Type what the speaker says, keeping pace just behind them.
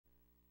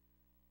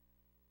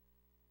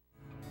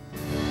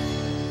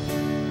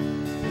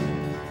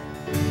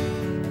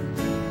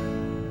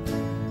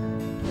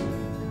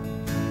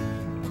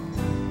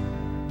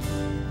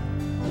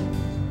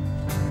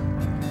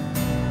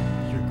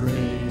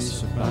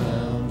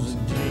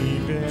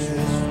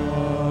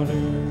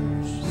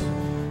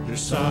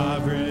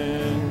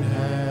sovereign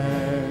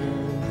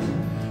hand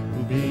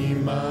will be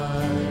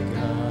my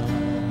God.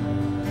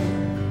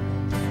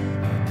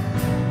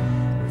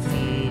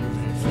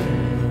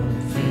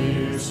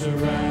 Fear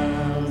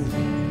surround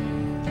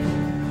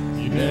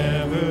me. You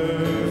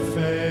never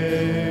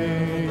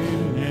fail,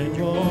 and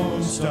you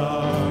won't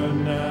start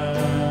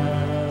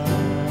now.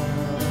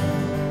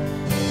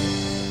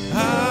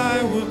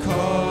 I will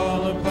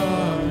call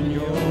upon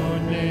your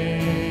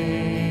name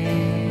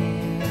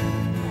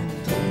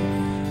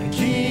and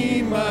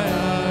keep my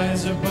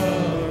eyes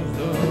above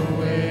the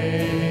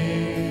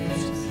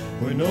waves.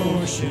 When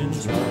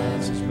oceans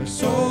rise, my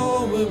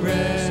soul will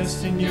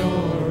rest in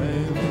your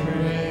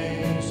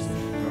embrace.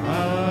 For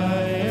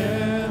I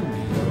am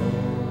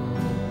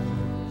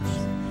yours,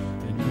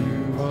 and you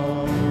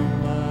are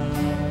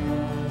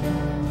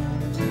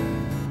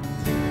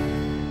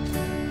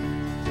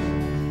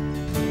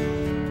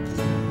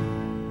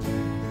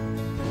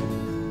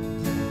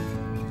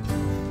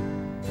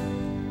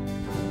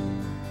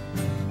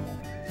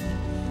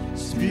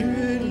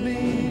Spirit,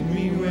 lead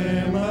me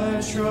where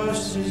my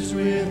trust is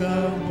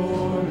without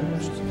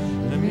borders.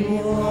 Let me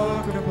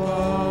walk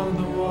upon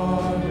the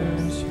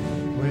waters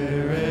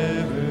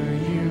wherever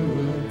you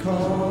will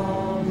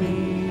call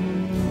me.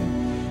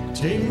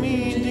 Take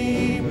me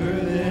deeper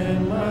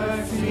than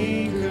my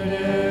feet could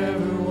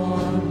ever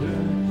wander,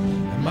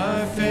 and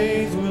my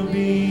faith will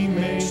be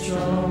made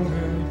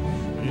stronger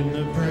in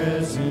the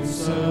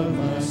presence of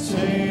my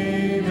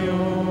Savior.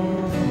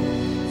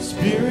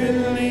 Spirit,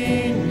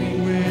 lead me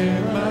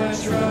where my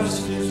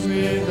trust is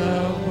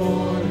without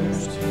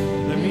borders.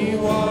 Let me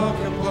walk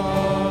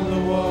upon the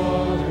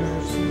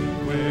waters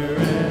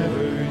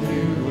wherever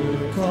you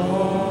will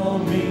call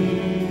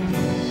me.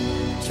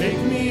 Take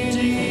me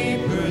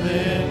deeper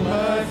than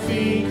my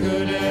feet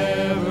could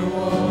ever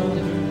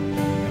wander,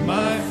 and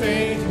my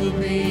faith will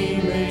be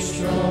made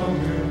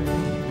stronger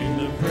in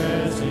the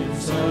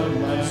presence of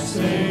my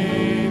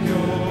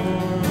Savior.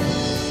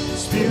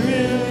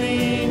 Spirit,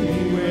 lead me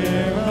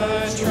where my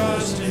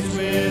trust is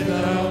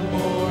without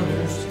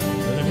borders.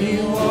 Let me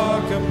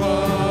walk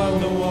upon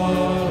the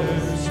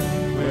waters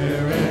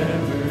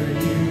wherever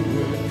you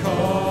would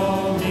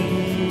call me.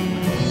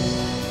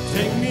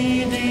 Take me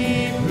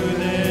deeper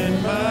than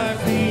my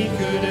feet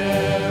could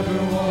ever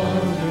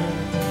wander,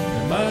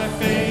 and my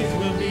faith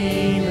will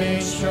be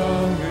made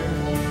stronger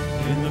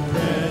in the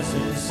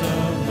presence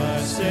of my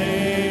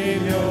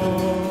Savior.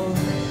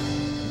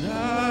 And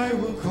I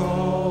will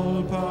call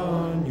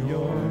upon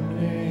your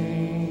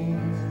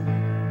name.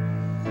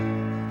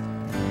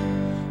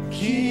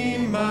 Keep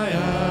my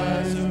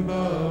eyes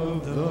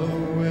above the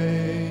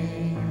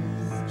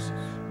waves.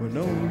 When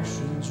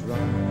oceans rise,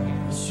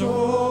 my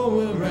soul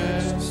will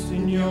rest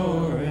in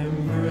your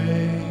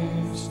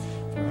embrace.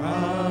 For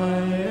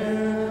I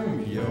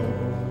am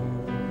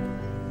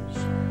yours,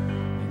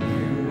 and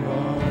you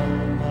are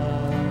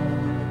mine.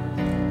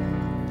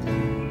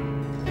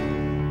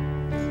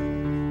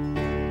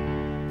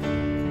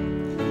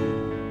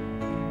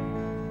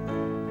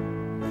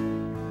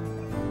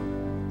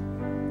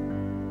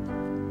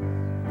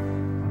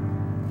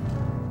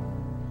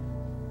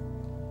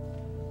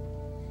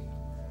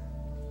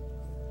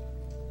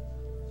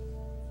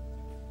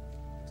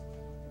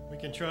 We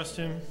can trust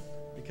him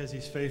because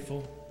he's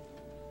faithful,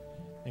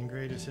 and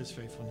great is his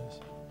faithfulness.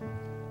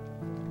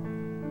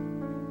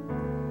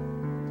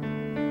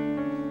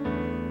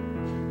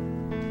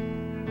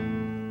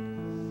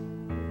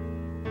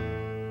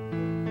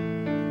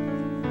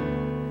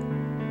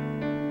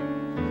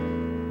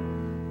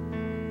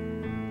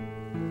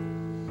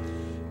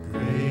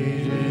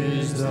 Great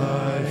is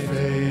thy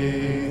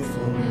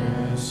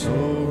faithfulness,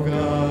 O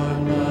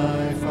God,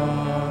 my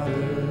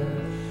Father.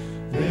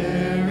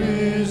 There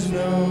is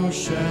no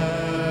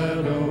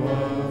shadow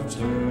of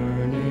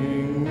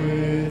turning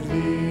with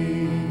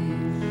thee.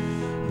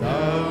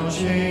 Thou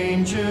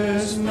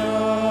changest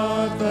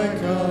not, thy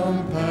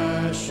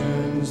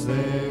compassions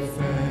they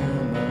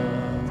fail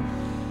not.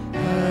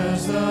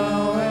 As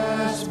thou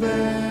hast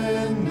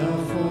been, thou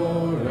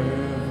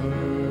forever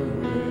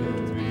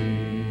wilt be.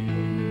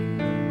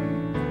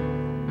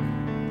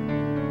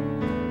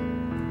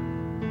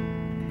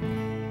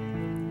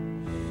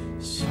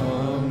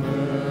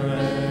 Summer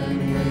and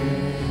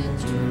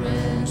winter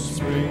and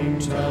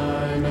springtime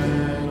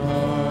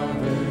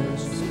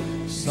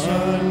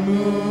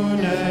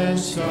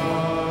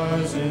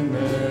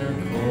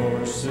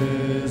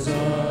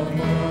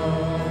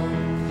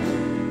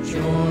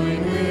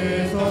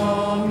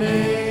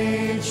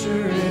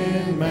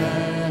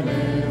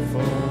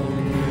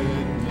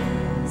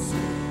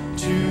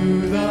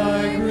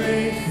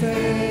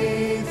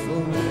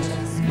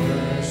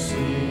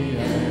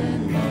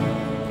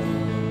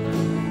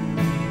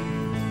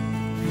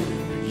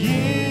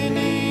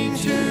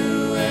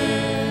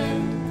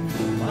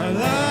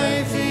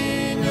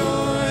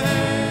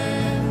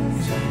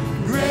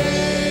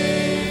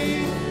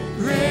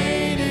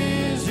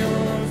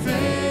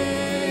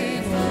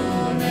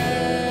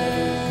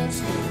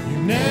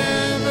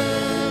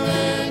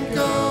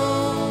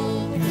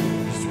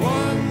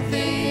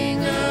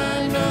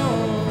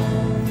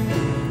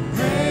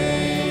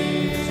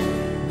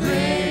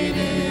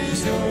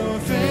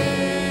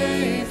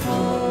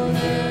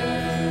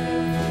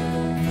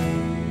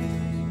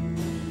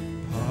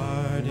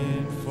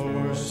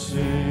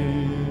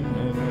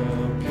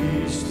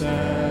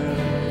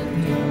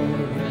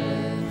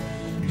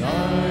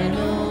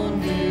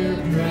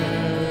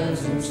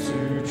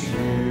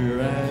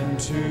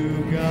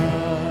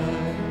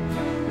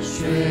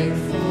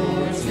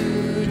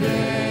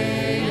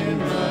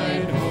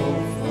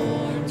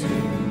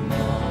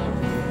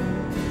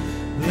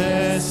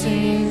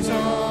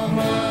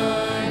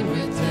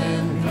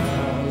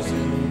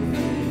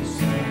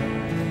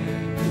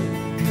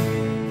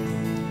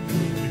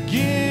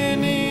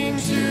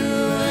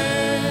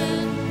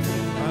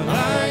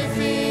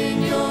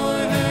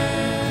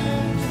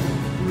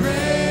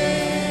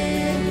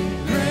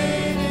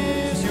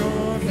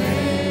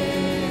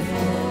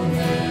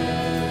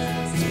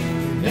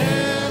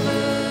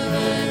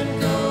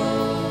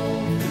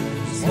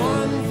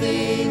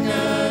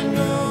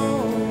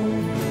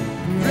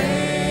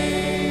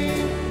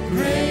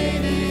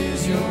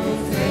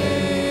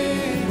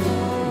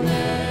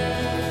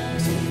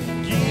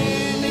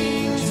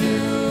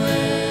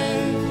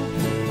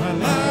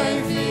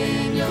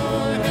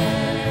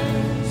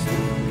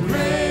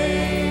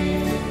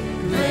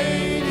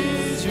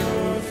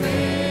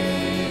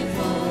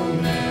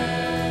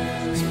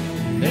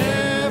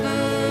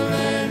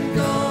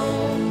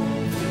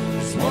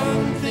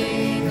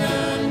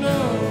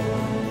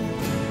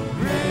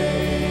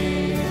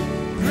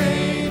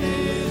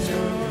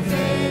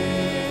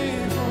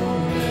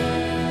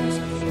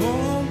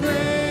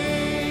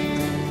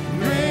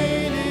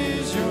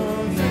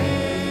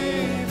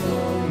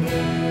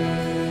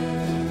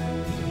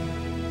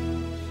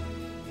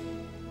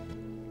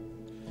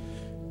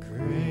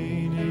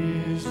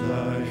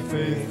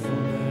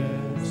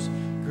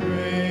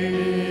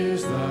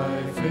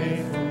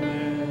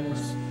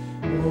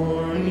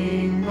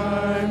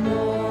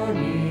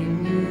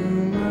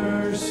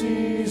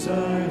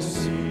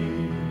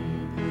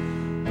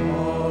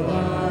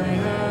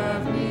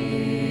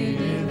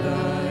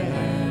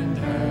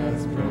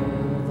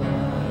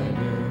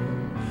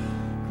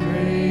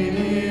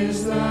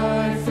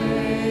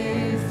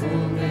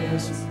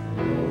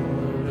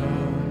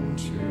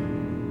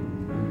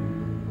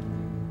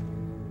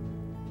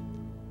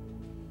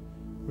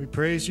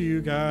praise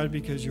you, God,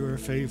 because you are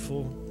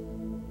faithful.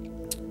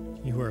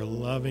 You are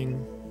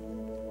loving.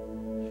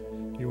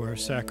 You are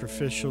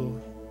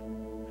sacrificial.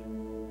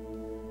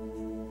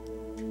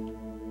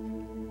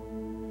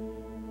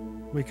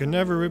 We can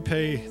never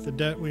repay the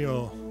debt we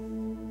owe.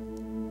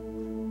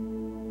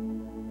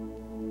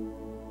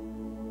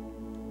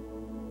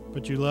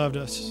 But you loved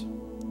us.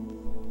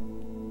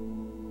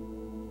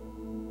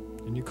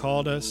 And you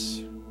called us.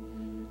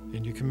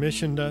 And you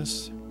commissioned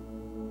us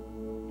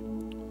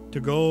to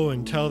go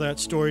and tell that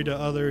story to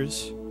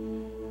others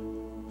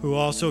who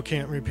also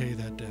can't repay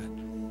that debt.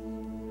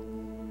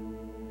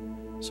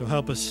 So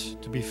help us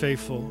to be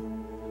faithful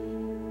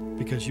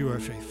because you are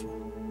faithful.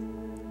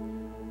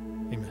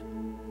 Amen.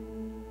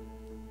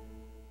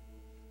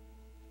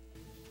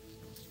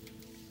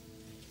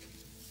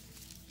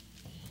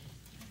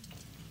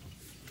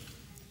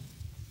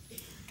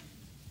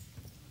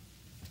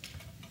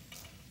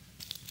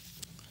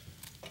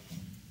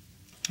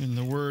 In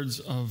the words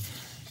of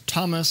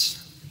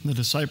Thomas, the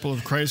disciple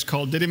of Christ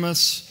called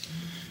Didymus,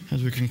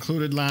 as we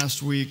concluded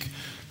last week,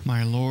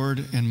 my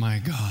Lord and my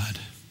God.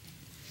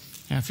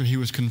 After he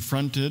was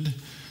confronted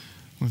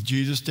with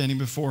Jesus standing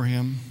before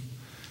him,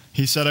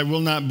 he said, I will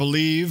not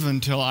believe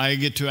until I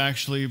get to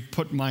actually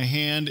put my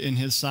hand in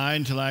his side,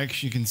 until I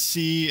actually can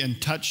see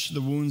and touch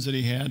the wounds that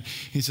he had.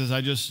 He says,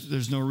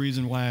 there's no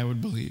reason why I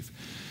would believe.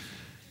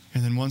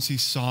 And then once he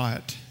saw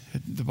it,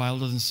 the Bible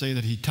doesn't say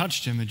that he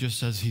touched him, it just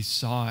says he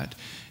saw it.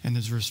 And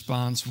his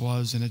response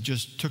was, and it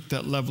just took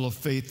that level of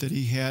faith that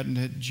he had and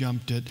it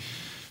jumped it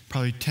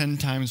probably 10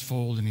 times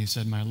fold, and he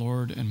said, my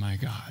Lord and my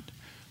God.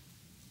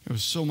 It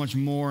was so much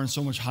more and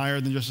so much higher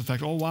than just the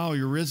fact, oh wow,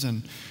 you're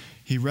risen.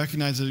 He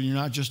recognized that you're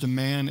not just a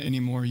man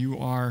anymore. You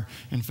are,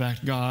 in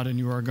fact, God, and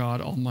you are God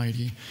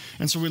Almighty.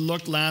 And so we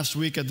looked last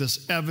week at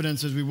this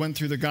evidence as we went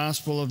through the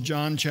Gospel of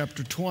John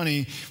chapter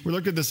 20. We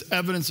looked at this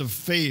evidence of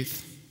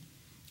faith.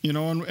 You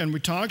know, and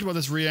we talked about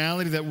this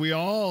reality that we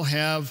all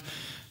have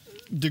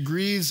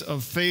degrees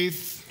of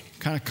faith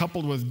kind of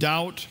coupled with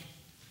doubt.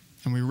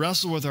 And we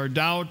wrestle with our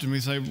doubt and we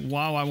say,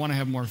 wow, I want to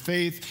have more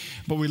faith.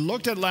 But we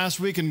looked at last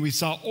week and we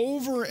saw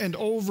over and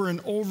over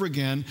and over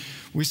again,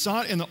 we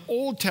saw it in the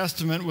Old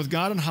Testament with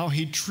God and how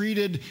he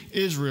treated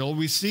Israel.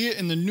 We see it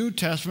in the New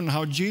Testament,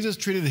 how Jesus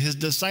treated his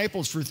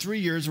disciples for 3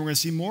 years. And we're going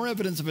to see more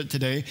evidence of it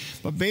today.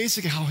 But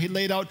basically how he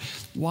laid out,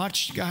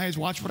 watch guys,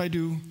 watch what I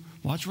do.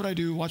 Watch what I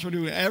do, watch what I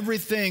do.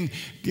 Everything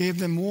gave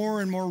them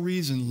more and more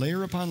reason,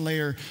 layer upon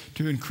layer,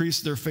 to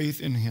increase their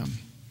faith in him.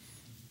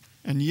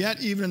 And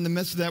yet, even in the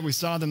midst of that, we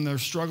saw them, they're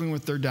struggling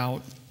with their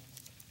doubt.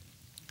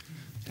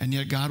 And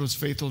yet God was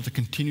faithful to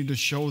continue to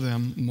show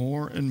them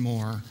more and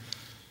more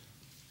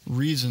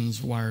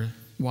reasons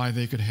why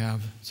they could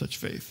have such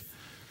faith.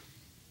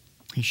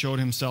 He showed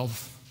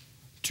himself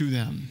to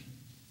them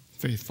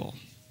faithful.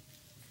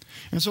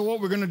 And so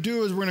what we're going to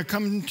do is we're going to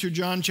come to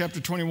John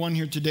chapter 21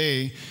 here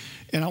today.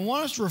 And I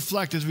want us to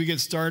reflect as we get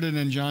started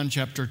in John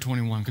chapter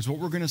 21, because what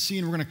we're going to see,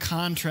 and we're going to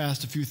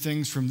contrast a few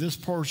things from this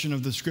portion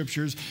of the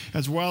scriptures,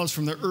 as well as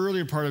from the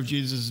earlier part of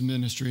Jesus'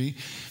 ministry.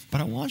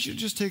 But I want you to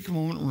just take a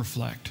moment and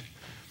reflect.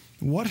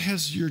 What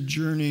has your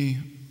journey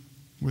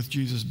with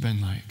Jesus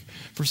been like?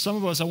 For some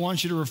of us, I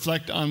want you to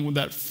reflect on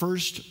that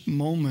first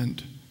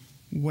moment,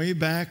 way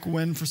back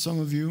when, for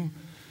some of you,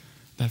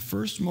 that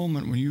first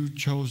moment when you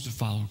chose to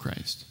follow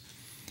Christ.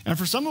 And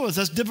for some of us,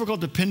 that's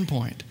difficult to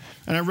pinpoint.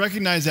 And I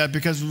recognize that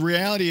because the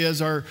reality is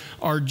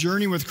our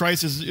journey with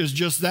Christ is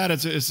just that.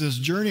 It's this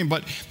journey.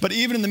 But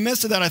even in the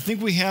midst of that, I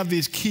think we have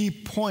these key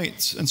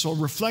points. And so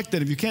reflect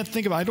that. If you can't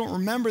think of it, I don't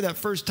remember that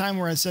first time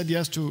where I said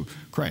yes to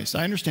Christ.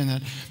 I understand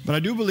that. But I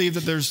do believe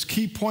that there's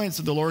key points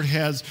that the Lord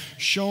has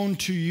shown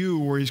to you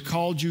where he's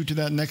called you to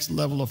that next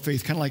level of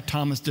faith, kind of like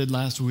Thomas did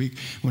last week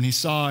when he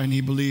saw and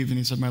he believed and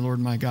he said, my Lord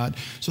and my God.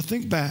 So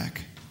think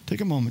back.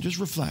 Take a moment. Just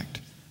reflect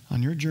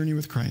on your journey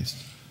with Christ.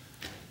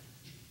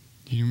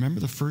 Do you remember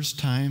the first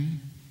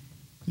time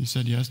you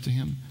said yes to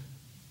him?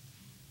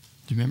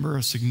 Do you remember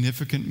a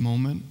significant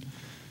moment?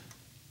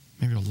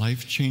 Maybe a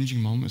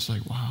life-changing moment? It's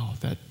like, wow,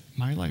 that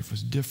my life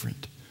was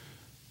different.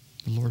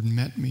 The Lord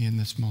met me in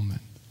this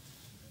moment.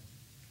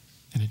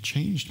 And it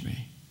changed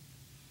me.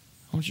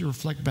 I want you to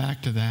reflect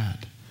back to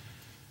that.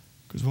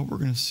 Because what we're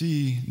going to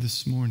see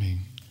this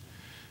morning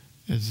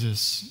is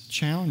this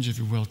challenge, if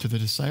you will, to the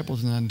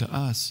disciples and then to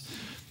us.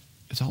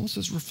 It's almost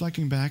just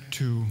reflecting back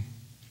to,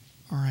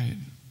 all right,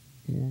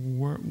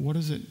 what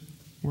is it?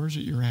 Where is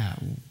it you're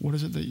at? What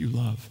is it that you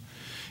love?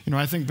 You know,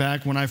 I think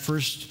back when I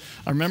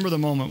remember the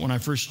moment when I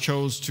first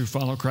chose to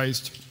follow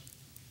Christ.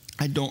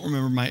 I don't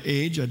remember my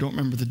age. I don't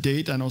remember the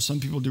date. I know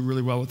some people do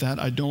really well with that.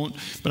 I don't,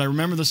 but I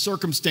remember the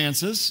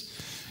circumstances.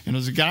 And it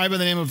was a guy by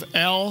the name of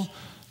Al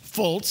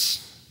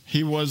Fultz.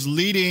 He was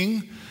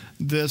leading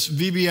this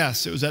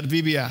VBS. It was at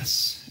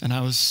VBS. And I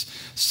was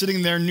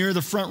sitting there near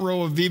the front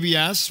row of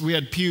VBS. We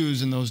had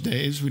pews in those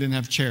days. We didn't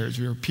have chairs.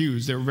 We were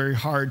pews. They were very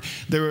hard.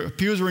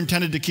 Pews were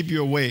intended to keep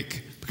you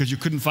awake because you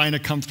couldn't find a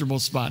comfortable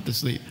spot to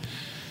sleep.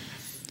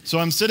 So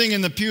I'm sitting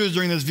in the pews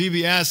during this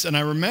VBS, and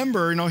I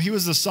remember, he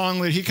was the song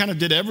leader. He kind of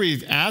did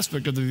every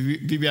aspect of the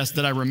VBS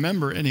that I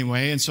remember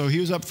anyway. And so he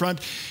was up front.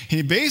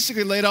 He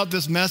basically laid out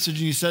this message,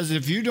 and he says,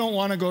 if you don't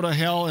want to go to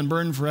hell and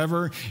burn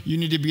forever, you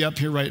need to be up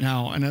here right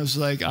now. And I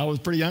was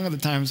pretty young at the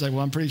time. I was like,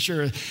 well, I'm pretty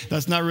sure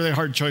that's not really a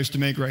hard choice to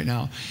make right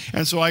now.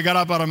 And so I got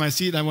up out of my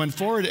seat, and I went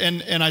forward,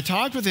 and I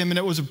talked with him, and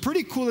it was a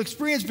pretty cool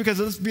experience because,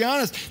 let's be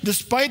honest,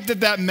 despite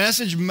that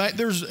message,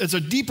 it's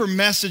a deeper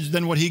message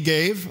than what he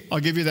gave.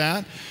 I'll give you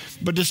that.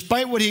 But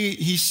despite what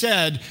he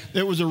said,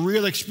 it was a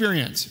real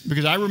experience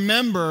because I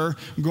remember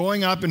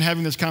going up and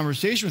having this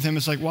conversation with him.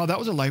 It's like, wow, that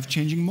was a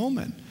life-changing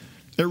moment.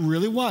 It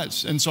really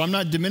was. And so I'm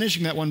not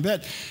diminishing that one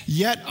bit.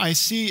 Yet I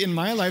see in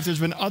my life there's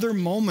been other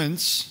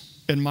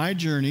moments in my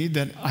journey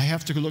that I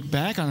have to look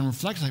back on and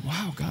reflect like,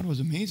 wow, God was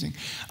amazing.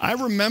 I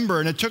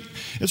remember, and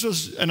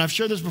I've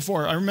shared this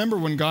before, I remember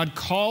when God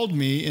called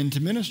me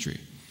into ministry.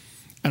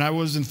 And I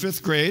was in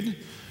 5th grade.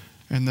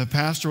 And the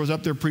pastor was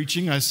up there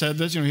preaching. I said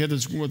this, he had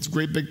this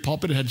great big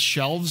pulpit. It had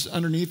shelves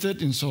underneath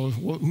it. And so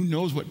who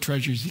knows what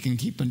treasures he can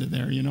keep into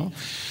there,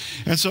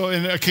 And so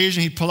on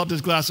occasion, he'd pull up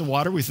this glass of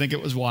water. We think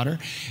it was water.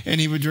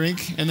 And he would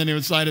drink, and then he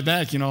would slide it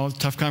back.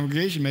 Tough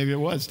congregation, maybe it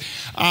was.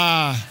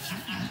 But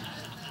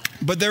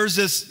there was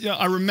this,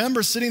 I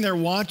remember sitting there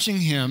watching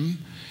him,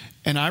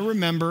 and I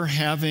remember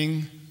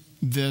having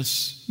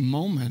this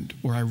moment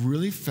where I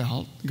really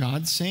felt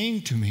God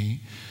saying to me,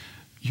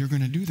 you're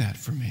going to do that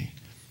for me.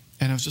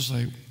 And I was just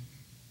like,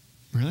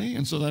 really?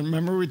 And so I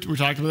remember we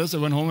talked about this. I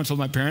went home and told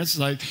my parents,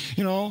 I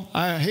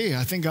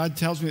think God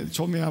told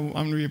me I'm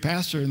going to be a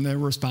pastor. And their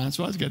response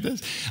was, get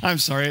this. I'm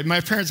sorry. My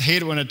parents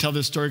hate it when I tell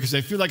this story because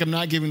they feel like I'm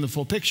not giving the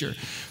full picture.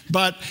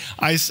 But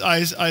I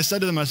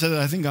said to them, I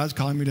think God's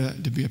calling me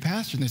to be a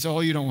pastor. And they said, oh,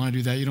 you don't want to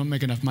do that. You don't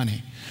make enough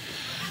money.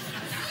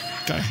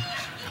 Okay.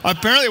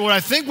 Apparently,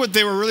 what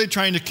they were really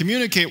trying to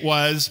communicate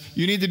was,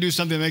 you need to do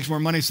something that makes more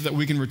money so that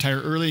we can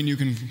retire early and you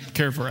can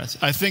care for us.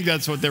 I think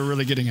that's what they were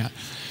really getting at.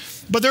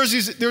 But there was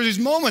these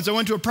moments. I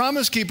went to a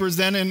Promise Keepers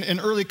then in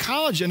early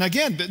college. And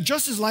again,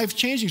 just as life's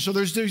changing, so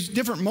there's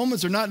different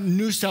moments. They're not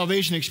new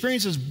salvation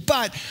experiences.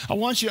 But I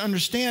want you to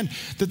understand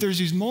that there's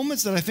these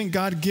moments that I think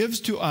God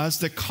gives to us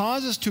that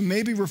cause us to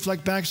maybe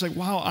reflect back. It's like,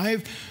 wow, I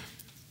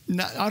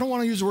don't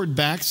want to use the word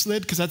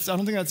backslid because I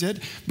don't think that's it.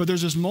 But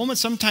there's this moment,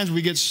 sometimes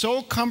we get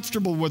so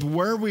comfortable with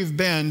where we've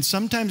been.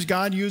 Sometimes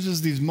God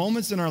uses these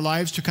moments in our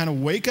lives to kind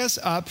of wake us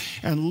up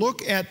and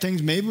look at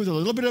things maybe with a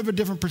little bit of a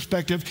different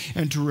perspective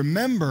and to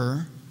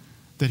remember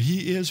that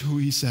he is who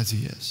he says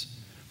he is.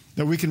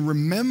 That we can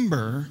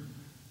remember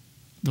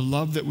the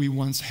love that we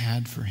once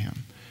had for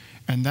him.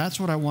 And that's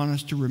what I want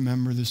us to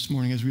remember this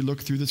morning as we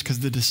look through this, because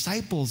the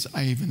disciples,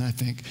 I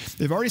think,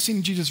 they've already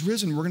seen Jesus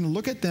risen. We're going to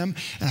look at them,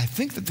 and I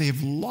think that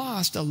they've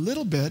lost a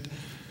little bit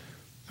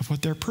of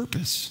what their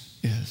purpose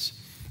is.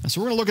 And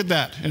so we're going to look at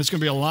that, and it's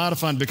going to be a lot of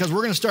fun, because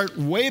we're going to start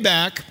way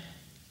back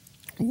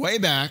to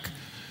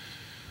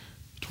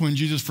when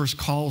Jesus first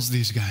calls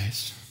these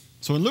guys.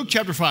 So in Luke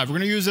chapter 5, we're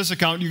going to use this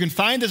account. You can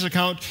find this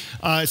account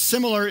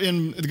similar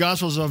in the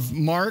Gospels of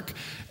Mark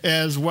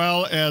as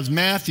well as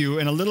Matthew,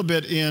 and a little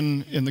bit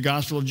in the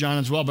Gospel of John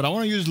as well. But I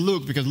want to use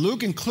Luke because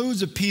Luke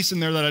includes a piece in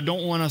there that I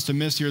don't want us to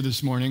miss here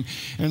this morning.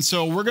 And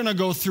so we're going to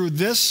go through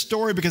this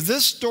story, because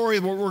this story,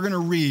 what we're going to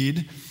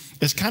read,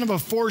 is kind of a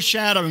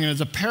foreshadowing, and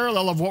it's a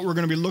parallel of what we're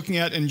going to be looking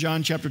at in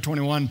John chapter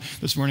 21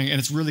 this morning, and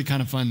it's really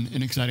kind of fun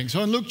and exciting.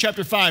 So in Luke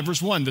chapter 5,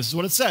 verse 1, this is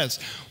what it says.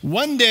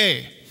 One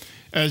day,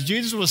 as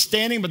Jesus was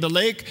standing by the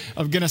lake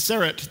of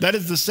Gennesaret, that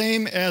is the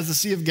same as the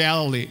Sea of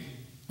Galilee.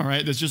 All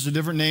right, that's just a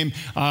different name.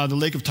 The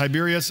Lake of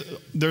Tiberias,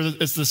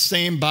 it's the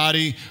same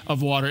body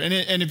of water.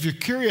 And if you're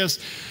curious,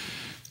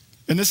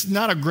 and this is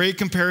not a great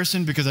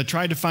comparison because I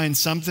tried to find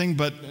something,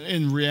 but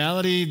in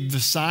reality, the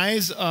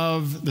size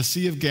of the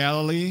Sea of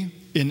Galilee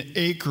in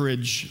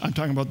acreage, I'm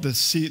talking about the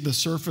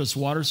surface,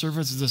 water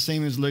surface, is the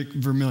same as Lake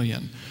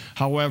Vermilion.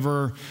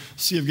 However,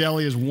 Sea of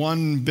Galilee is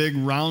one big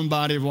round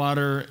body of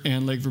water,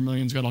 and Lake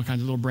Vermilion's got all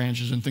kinds of little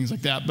branches and things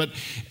like that. But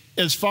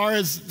as far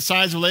as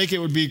size of lake, it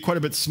would be quite a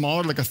bit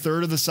smaller, like a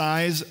third of the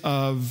size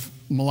of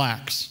Mille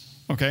Lacs.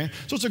 Okay,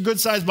 so it's a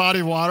good-sized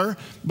body of water,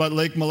 but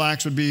Lake Mille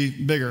Lacs would be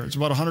bigger. It's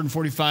about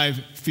 145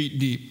 feet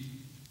deep.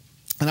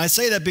 And I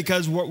say that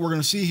because what we're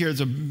going to see here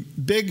is a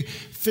big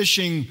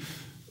fishing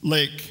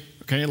lake.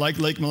 Okay, like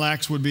Lake Mille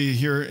Lacs would be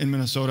here in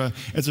Minnesota.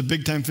 It's a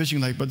big-time fishing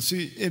lake, but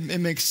see, it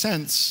makes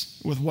sense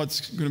with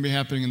what's going to be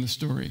happening in the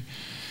story.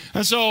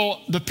 And so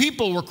the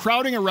people were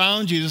crowding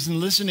around Jesus and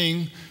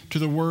listening to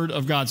the word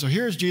of God. So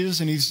here's Jesus,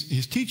 and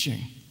he's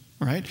teaching,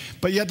 right?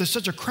 But yet there's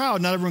such a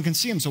crowd, not everyone can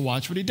see him, so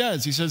watch what he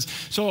does. He says,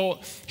 so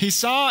he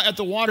saw at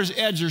the water's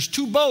edge, there's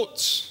 2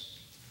 boats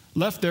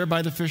left there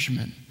by the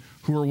fishermen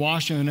who were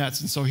washing the nets.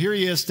 And so here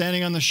he is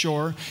standing on the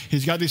shore.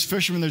 He's got these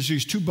fishermen. There's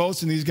these 2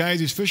 boats, and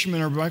these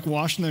fishermen are back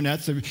washing their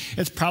nets.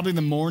 It's probably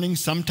the morning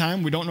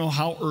sometime. We don't know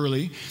how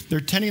early. They're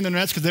tending their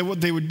nets because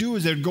what they would do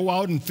is they would go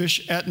out and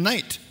fish at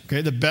night.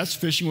 Okay, the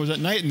best fishing was at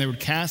night, and they would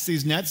cast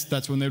these nets.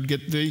 That's when they would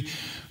get the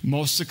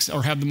most success,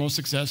 or have the most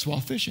success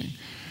while fishing.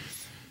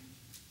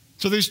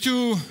 So there's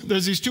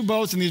these two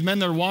boats, and these men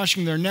that are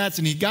washing their nets,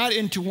 and he got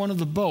into one of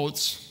the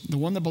boats, the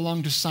one that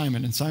belonged to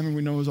Simon, and Simon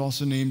we know is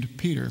also named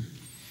Peter.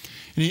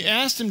 And he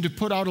asked him to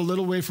put out a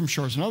little way from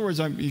shore. So in other words,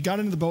 he got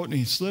into the boat and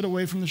he slid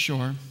away from the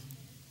shore,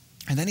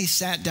 and then he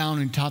sat down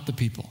and taught the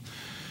people.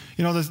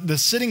 You know, the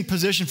sitting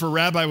position for a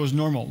rabbi was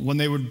normal. When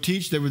they would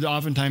teach, they would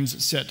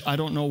oftentimes sit. I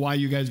don't know why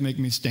you guys make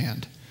me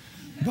stand,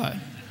 but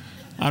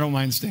I don't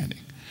mind standing.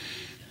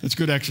 It's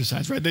good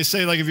exercise, right? They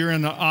say, like, if you're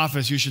in the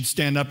office, you should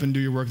stand up and do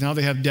your work. Now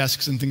they have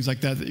desks and things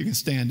like that you can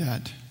stand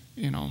at,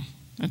 you know,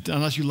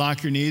 unless you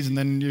lock your knees and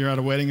then you're at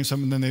a wedding or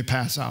something, then they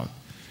pass out.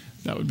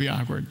 That would be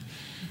awkward.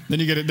 Then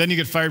you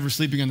get fired for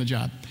sleeping on the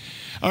job.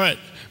 All right,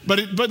 but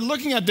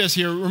looking at this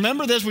here,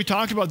 remember this, we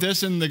talked about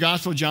this in the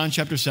Gospel of John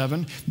chapter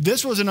 7.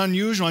 This was an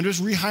unusual, I'm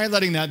just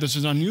re-highlighting that. This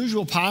is an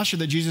unusual posture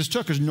that Jesus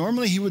took, because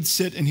normally he would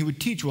sit and he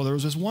would teach. Well, there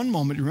was this one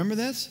moment, you remember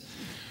this?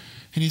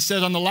 And he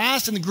said, on the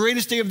last and the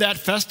greatest day of that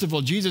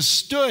festival, Jesus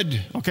stood,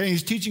 okay,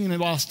 he's teaching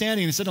while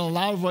standing, and he said in a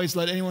loud voice,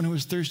 let anyone who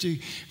is thirsty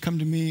come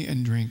to me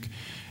and drink.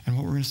 And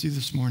what we're going to see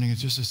this morning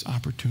is just this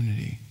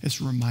opportunity, this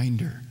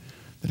reminder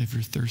that if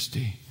you're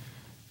thirsty,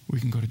 we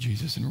can go to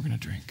Jesus and we're going to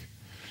drink.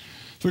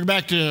 So we go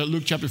back to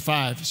Luke chapter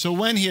 5. So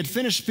when he had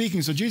finished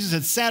speaking, so Jesus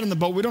had sat in the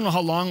boat. We don't know how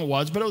long it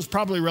was, but it was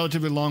probably a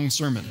relatively long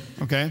sermon,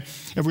 okay?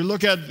 If we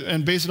look at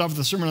and base it off of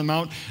the Sermon on the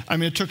Mount, I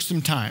mean, it took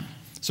some time.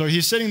 So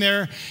he's sitting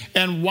there,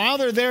 and while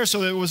they're there,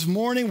 so it was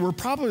morning, we're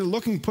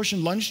probably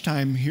pushing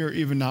lunchtime here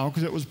even now,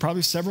 because it was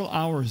probably several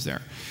hours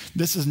there.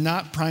 This is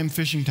not prime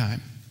fishing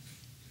time.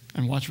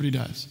 And watch what he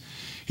does.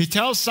 He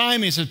tells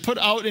Simon, he says, put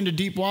out into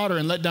deep water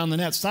and let down the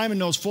net. Simon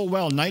knows full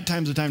well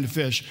nighttime's the time to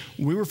fish.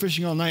 We were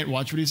fishing all night.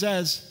 Watch what he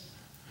says.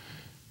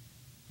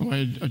 Oh,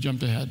 I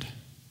jumped ahead.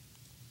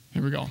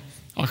 Here we go.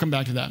 I'll come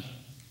back to that.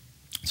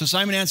 So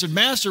Simon answered,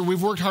 Master,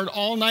 we've worked hard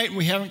all night and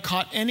we haven't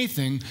caught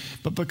anything,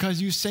 but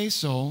because you say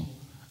so,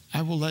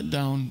 I will let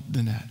down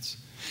the nets.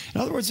 In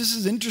other words, this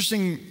is an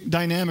interesting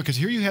dynamic, because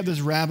here you have this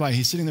rabbi,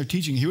 he's sitting there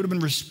teaching. He would have been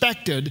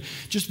respected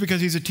just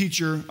because he's a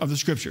teacher of the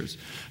scriptures.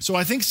 So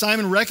I think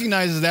Simon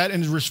recognizes that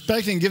and is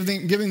respecting,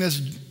 giving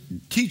this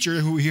teacher,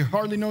 who he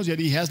hardly knows yet,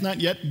 he has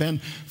not yet been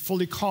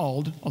fully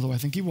called, although I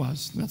think he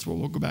was. That's what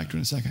we'll go back to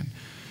in a second.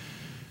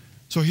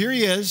 So here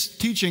he is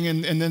teaching,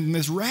 and then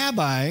this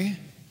rabbi,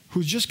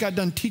 who's just got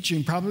done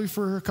teaching, probably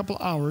for a couple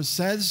hours,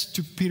 says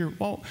to Peter,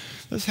 well,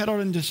 let's head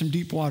out into some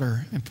deep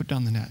water and put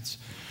down the nets.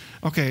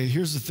 Okay,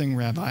 here's the thing,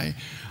 Rabbi.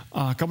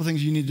 A couple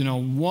things you need to know.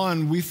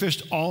 One, we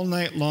fished all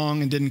night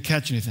long and didn't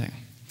catch anything.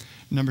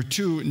 Number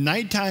two,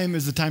 nighttime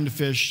is the time to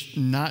fish,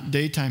 not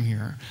daytime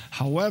here.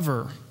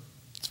 However,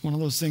 it's one of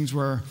those things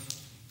where,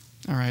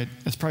 all right,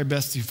 it's probably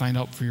best you find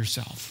out for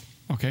yourself.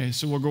 Okay,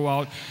 so we'll go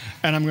out,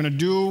 and I'm going to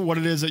do what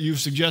it is that you've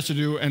suggested to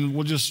do, and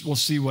we'll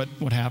see what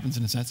happens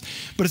in a sense.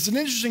 But it's an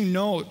interesting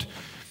note.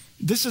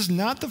 This is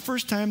not the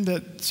first time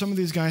that some of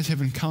these guys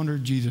have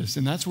encountered Jesus,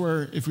 and that's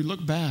where, if we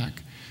look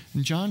back,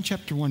 in John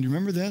chapter 1, do you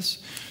remember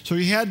this? So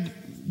he had,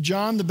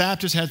 John the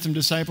Baptist had some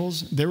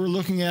disciples. They were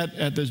looking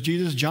at this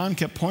Jesus. John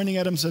kept pointing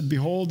at him, said,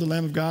 behold, the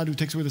Lamb of God who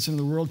takes away the sin of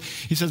the world.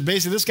 He says,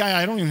 basically, this guy,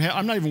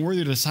 I'm not even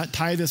worthy to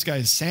tie this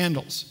guy's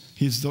sandals.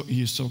 He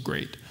is so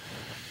great.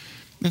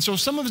 And so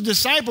some of his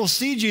disciples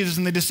see Jesus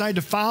and they decide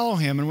to follow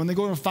him. And when they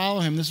go to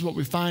follow him, this is what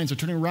we find. So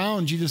turning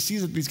around, Jesus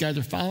sees that these guys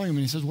are following him and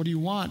he says, what do you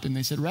want? And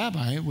they said,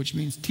 Rabbi, which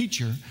means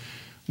teacher,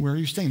 where are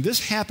you staying?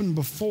 This happened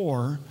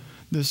before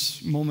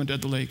this moment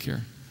at the lake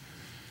here.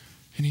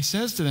 And he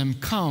says to them,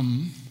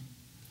 come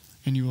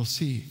and you will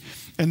see.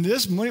 And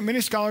this, many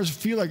scholars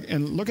feel like,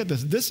 and look at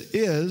this, this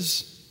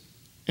is,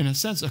 in a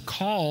sense, a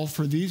call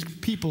for these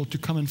people to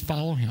come and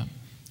follow him,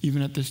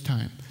 even at this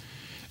time.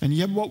 And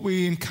yet what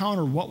we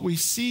encounter, what we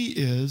see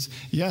is,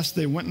 yes,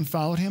 they went and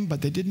followed him,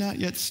 but they did not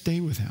yet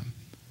stay with him.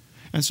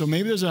 And so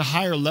maybe there's a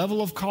higher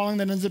level of calling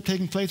that ends up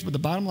taking place, but the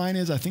bottom line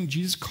is I think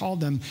Jesus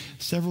called them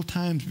several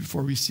times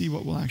before we see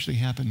what will actually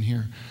happen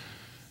here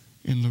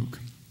in Luke.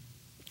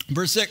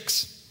 Verse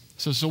 6,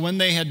 so when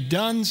they had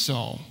done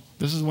so,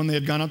 this is when they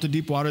had gone out to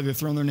deep water, they had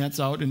thrown their nets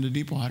out into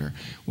deep water.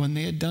 When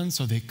they had done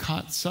so, they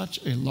caught such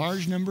a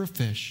large number of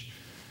fish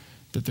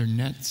that their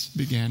nets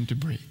began to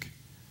break.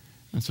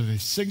 And so they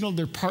signaled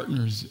their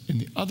partners in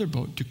the other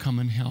boat to come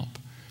and help.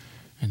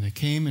 And they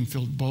came and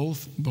filled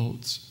both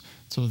boats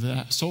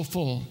so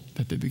full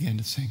that they began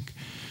to sink.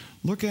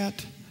 Look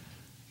at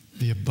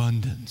the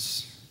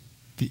abundance,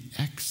 the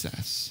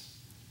excess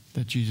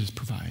that Jesus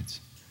provides.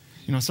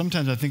 You know,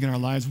 sometimes I think in our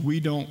lives we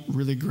don't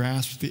really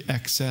grasp the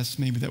excess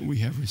maybe that we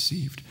have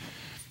received.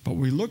 But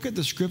we look at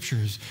the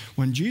scriptures.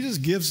 When Jesus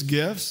gives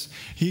gifts,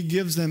 he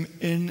gives them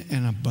in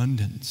an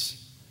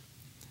abundance.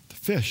 The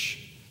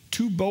fish,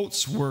 2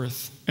 boats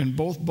worth, and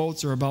both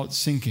boats are about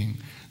sinking.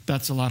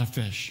 That's a lot of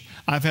fish.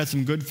 I've had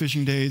some good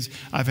fishing days.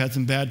 I've had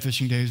some bad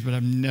fishing days, but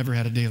I've never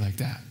had a day like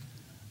that.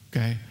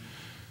 Okay?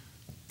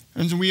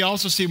 And so we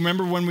also see,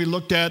 remember when we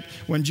looked at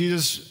when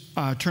Jesus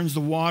turns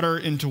the water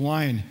into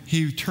wine,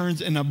 he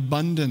turns an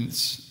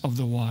abundance of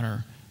the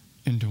water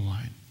into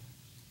wine.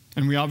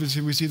 And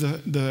we see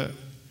the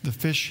the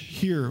fish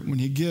here, when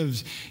he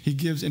gives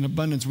in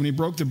abundance. When he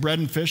broke the bread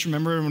and fish,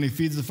 remember when he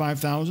feeds the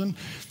 5,000?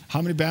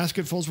 How many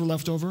basketfuls were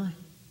left over?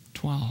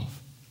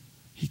 12.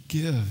 He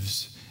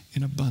gives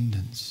in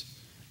abundance.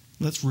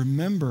 Let's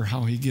remember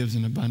how he gives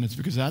in abundance,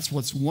 because that's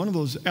what's one of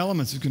those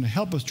elements that's going to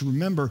help us to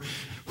remember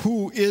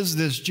who is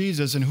this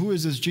Jesus, and who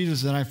is this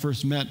Jesus that I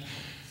first met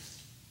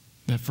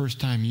that first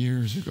time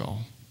years ago.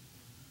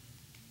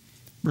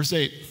 Verse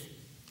 8.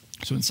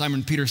 So when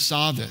Simon Peter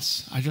saw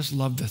this, I just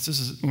love this. This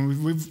is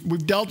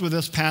we've dealt with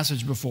this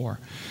passage before.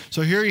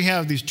 So here you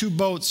have these two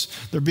boats.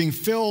 They're being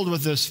filled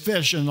with this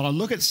fish, and I'll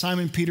look at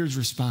Simon Peter's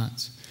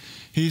response.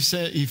 He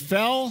said he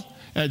fell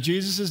at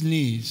Jesus'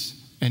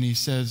 knees, and he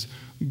says,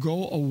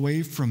 "Go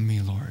away from me,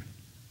 Lord."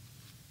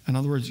 In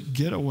other words,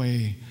 get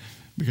away,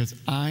 because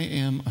I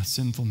am a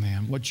sinful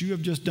man. What you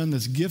have just done,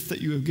 this gift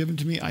that you have given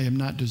to me, I am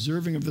not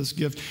deserving of this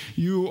gift.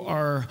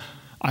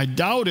 I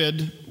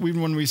doubted, even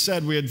when we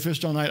said we had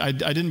fished all night, I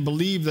didn't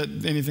believe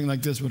that anything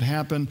like this would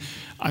happen.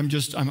 I'm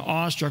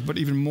awestruck, but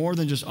even more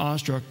than just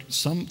awestruck,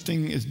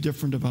 something is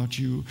different about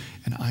you,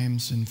 and I am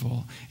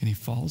sinful. And he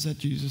falls at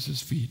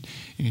Jesus' feet,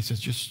 and he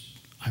says,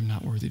 I'm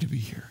not worthy to be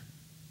here.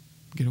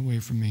 Get away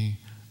from me.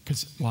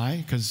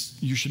 Why? Because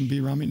you shouldn't be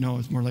around me? No,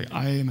 it's more like,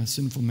 I am a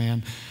sinful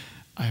man.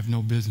 I have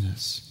no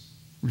business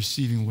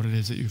receiving what it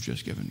is that you've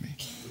just given me.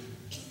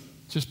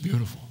 It's just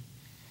beautiful.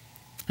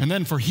 And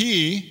then for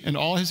he and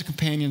all his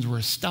companions were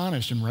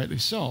astonished, and rightly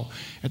so,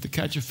 at the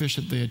catch of fish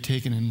that they had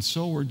taken, and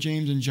so were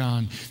James and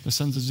John, the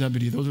sons of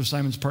Zebedee. Those are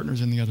Simon's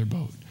partners in the other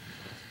boat.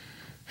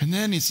 And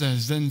then he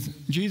says, then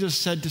Jesus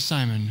said to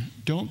Simon,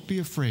 "Don't be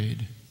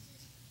afraid.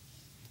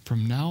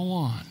 From now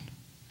on,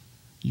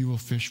 you will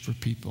fish for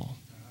people."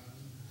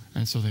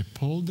 And so they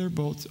pulled their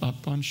boats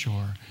up on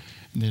shore,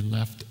 and they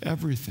left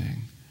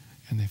everything,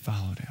 and they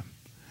followed him.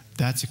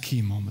 That's a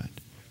key moment.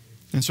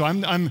 And so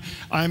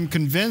I'm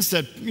convinced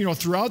that,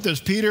 throughout this,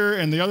 Peter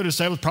and the other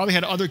disciples probably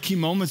had other key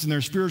moments in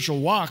their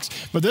spiritual walks,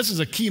 but this is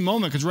a key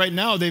moment, because right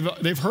now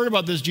they've heard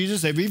about this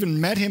Jesus. They've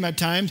even met him at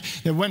times.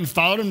 They went and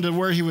followed him to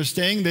where he was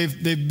staying.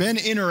 They've been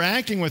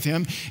interacting with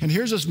him. And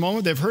here's this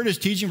moment. They've heard his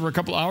teaching for a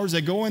couple hours. They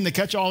go in, they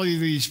catch all of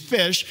these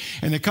fish,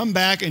 and they come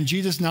back, and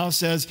Jesus now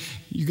says,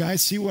 "You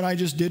guys see what I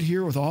just did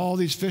here with all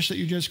these fish that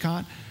you just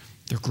caught?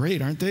 They're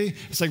great, aren't they?"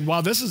 It's like,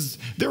 wow,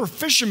 they were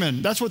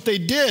fishermen. That's what they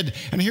did.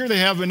 And here they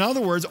have, in other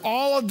words,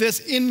 all of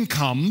this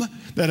income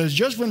that has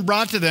just been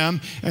brought to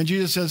them. And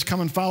Jesus says,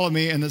 "Come and follow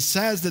me." And it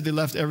says that they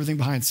left everything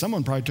behind.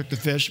 Someone probably took the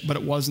fish, but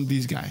it wasn't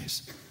these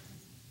guys.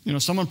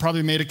 Someone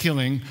probably made a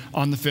killing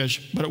on the fish,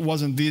 but it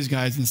wasn't these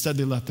guys. Instead,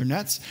 they left their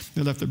nets,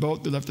 they left their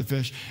boat, they left the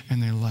fish,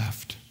 and they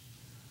left.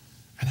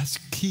 And that's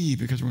key,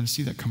 because we're going to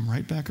see that come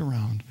right back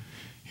around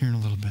here in a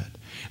little bit.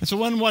 And so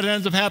what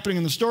ends up happening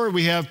in the story,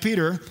 we have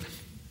Peter,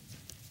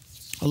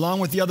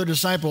 along with the other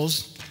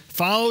disciples,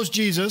 follows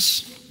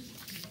Jesus.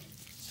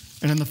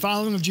 And in the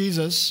following of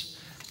Jesus,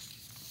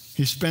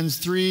 he spends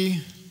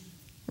 3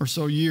 or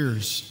so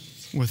years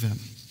with him.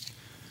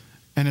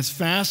 And it's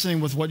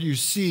fascinating with what you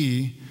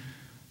see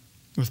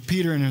with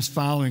Peter and his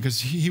following,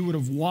 because he would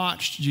have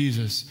watched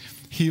Jesus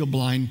heal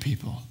blind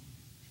people,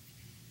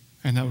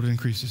 and that would have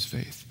increased his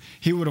faith.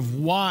 He would have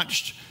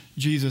watched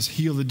Jesus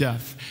heal the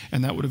deaf,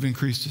 and that would have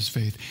increased his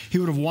faith. He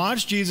would have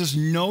watched Jesus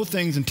know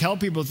things and tell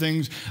people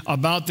things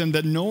about them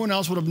that no one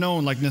else would have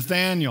known, like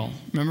Nathanael.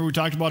 Remember, we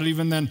talked about it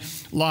even then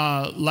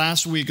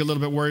last week a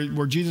little bit,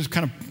 where Jesus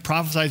kind of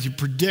prophesies, he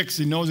predicts,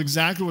 he knows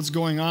exactly what's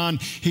going on.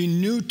 He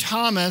knew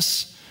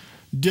Thomas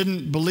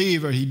didn't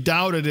believe, or he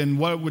doubted in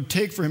what it would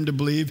take for him to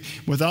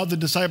believe. Without the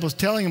disciples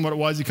telling him what it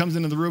was, he comes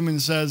into the room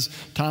and says,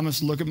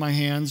 "Thomas, look at my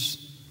hands,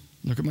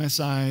 look at my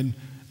side,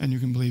 and you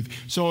can believe."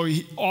 So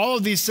all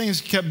of these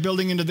things kept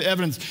building into the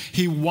evidence.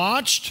 He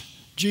watched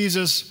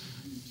Jesus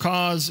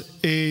cause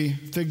a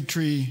fig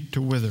tree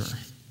to wither.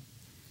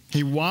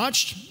 He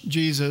watched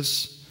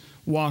Jesus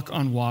walk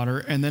on water,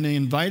 and then he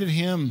invited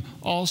him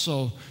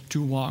also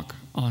to walk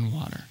on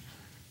water.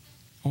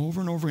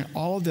 Over and over again,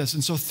 all of this.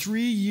 And so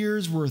 3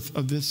 years worth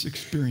of this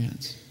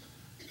experience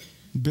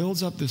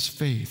builds up this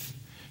faith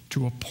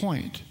to a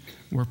point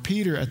where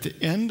Peter, at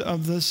the end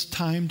of this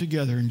time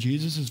together, and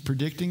Jesus is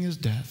predicting his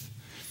death,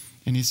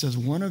 and he says,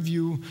 "One of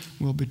you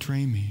will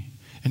betray me."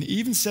 And he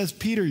even says,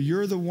 "Peter,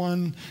 you're the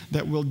one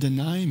that will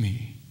deny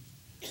me."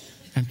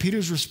 And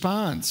Peter's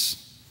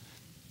response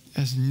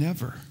is,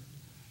 "Never.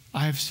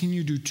 I have seen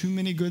you do too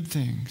many good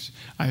things.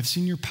 I have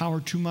seen your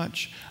power too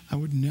much. I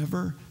would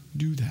never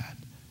do that.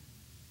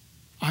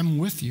 I'm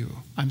with you.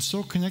 I'm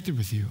so connected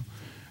with you."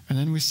 And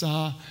then we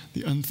saw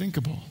the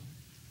unthinkable.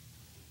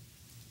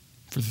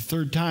 For the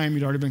third time,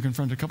 he'd already been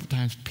confronted a couple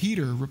times.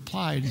 Peter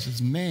replied and says,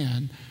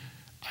 "Man,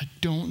 I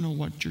don't know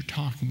what you're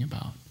talking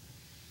about."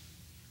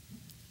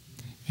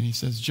 And he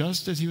says,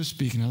 just as he was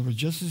speaking, in other words,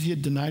 just as he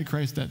had denied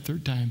Christ that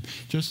third time,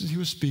 just as he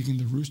was speaking,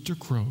 the rooster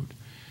crowed.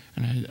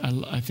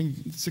 And I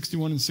think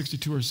 61 and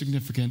 62 are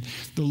significant.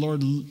 The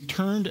Lord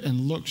turned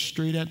and looked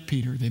straight at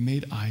Peter. They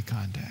made eye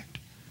contact.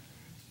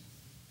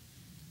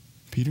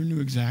 Peter knew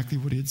exactly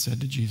what he had said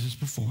to Jesus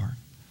before.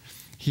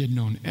 He had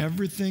known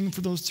everything for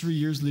those 3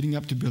 years leading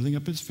up to building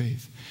up his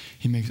faith.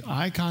 He makes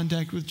eye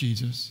contact with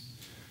Jesus.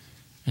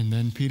 And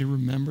then Peter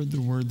remembered the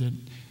word that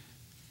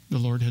the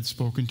Lord had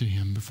spoken to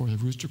him. Before the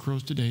rooster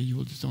crows today, you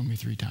will disown me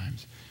 3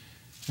 times.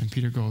 And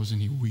Peter goes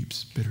and he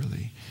weeps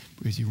bitterly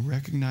because he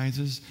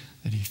recognizes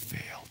that he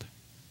failed.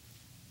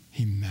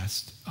 He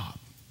messed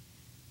up.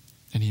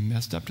 And he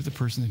messed up to the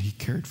person that he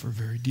cared for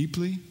very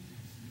deeply.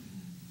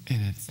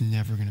 And it's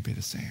never going to be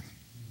the same.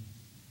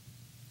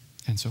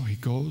 And so he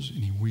goes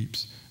and he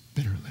weeps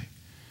bitterly.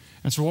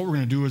 And so what we're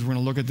going to do is we're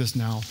going to look at this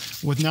now.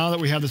 Now that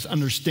we have this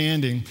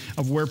understanding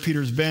of where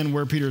Peter's been,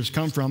 where Peter's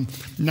come from,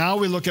 now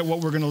we look at what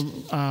we're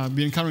going to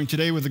be encountering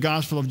today with the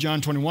Gospel of John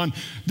 21.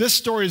 This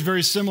story is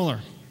very similar.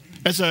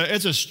 It's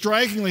a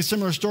strikingly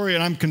similar story,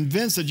 and I'm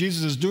convinced that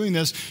Jesus is doing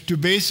this to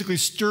basically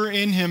stir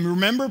in him.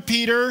 Remember,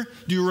 Peter?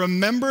 Do you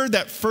remember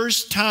that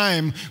first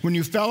time when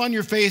you fell on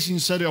your face and you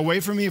said,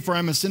 "Away from me, for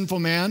I'm a sinful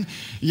man"?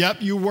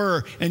 Yep, you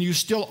were, and you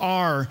still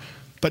are.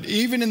 But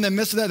even in the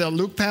midst of that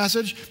Luke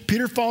passage,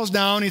 Peter falls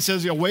down. He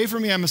says, "Away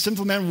from me, I'm a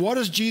sinful man." What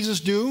does Jesus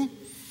do?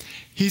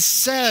 He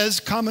says,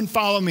 "Come and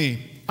follow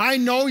me." I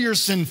know you're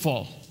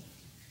sinful.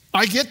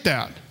 I get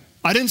that.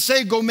 I didn't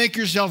say go make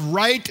yourself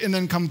right and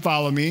then come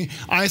follow me.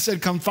 I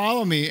said come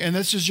follow me. And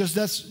that's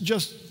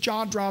just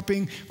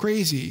jaw-dropping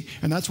crazy.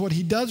 And that's what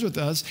he does with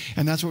us.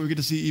 And that's what we get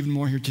to see even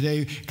more here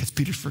today because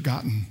Peter's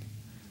forgotten.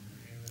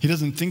 He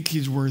doesn't think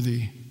he's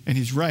worthy. And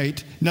he's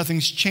right.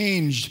 Nothing's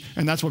changed.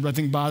 And that's what I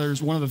think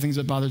one of the things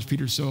that bothers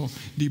Peter so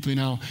deeply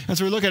now. And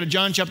so we look at it,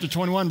 John chapter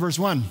 21, verse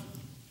 1.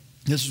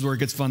 This is where it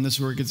gets fun. This is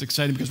where it gets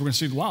exciting because we're going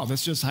to see, wow,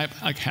 this just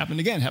happened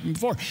again, happened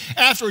before.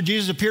 Afterward,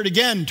 Jesus appeared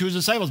again to his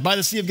disciples by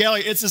the Sea of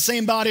Galilee. It's the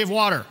same body of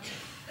water.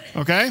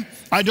 Okay?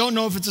 I don't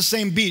know if it's the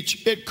same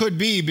beach. It could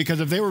be because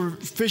if they were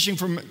fishing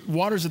from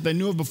waters that they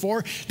knew of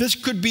before, this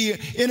could be,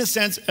 in a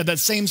sense, at that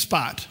same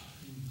spot.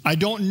 I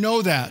don't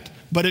know that,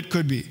 but it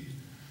could be.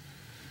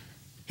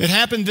 It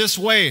happened this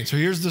way. So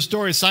here's the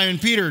story. Simon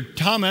Peter,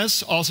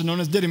 Thomas, also known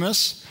as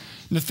Didymus,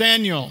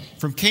 Nathanael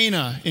from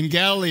Cana in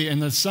Galilee,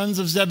 and the sons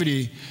of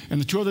Zebedee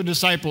and the 2 other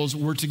disciples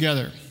were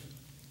together.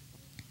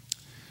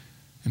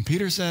 And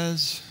Peter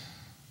says,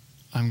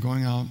 "I'm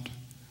going out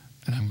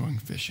and I'm going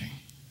fishing."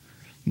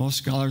 Most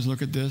scholars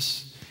look at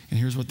this, and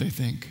here's what they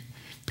think.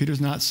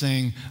 Peter's not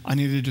saying, "I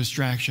need a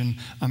distraction.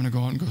 I'm going to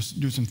go out and go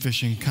do some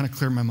fishing, kind of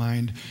clear my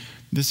mind."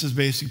 This is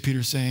basically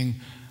Peter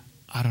saying,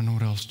 "I don't know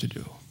what else to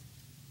do.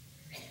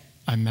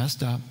 I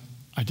messed up.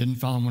 I didn't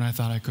follow him when I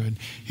thought I could.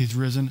 He's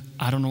risen.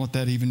 I don't know what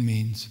that even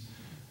means.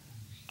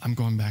 I'm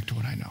going back to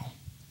what I know.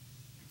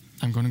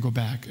 I'm going to go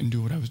back and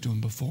do what I was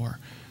doing before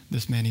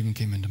this man even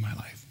came into my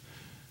life.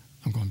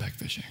 I'm going back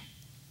fishing."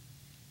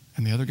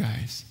 And the other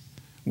guys,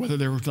 whether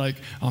they were like,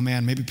 "Oh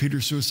man, maybe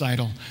Peter's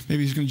suicidal.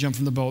 Maybe he's going to jump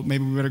from the boat.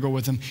 Maybe we better go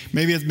with him.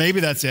 Maybe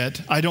that's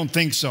it." I don't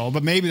think so,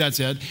 but maybe that's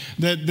it.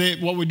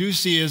 What we do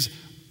see is,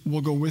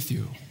 we'll go with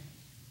you.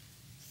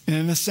 And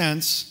in a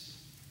sense,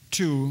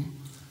 too,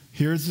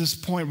 here's this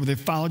point where they've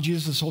followed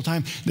Jesus this whole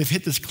time. They've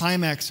hit this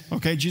climax,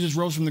 okay? Jesus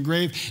rose from the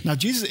grave. Now,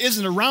 Jesus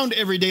isn't around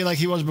every day like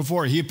he was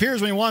before. He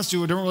appears when he wants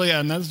to,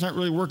 and that's not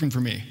really working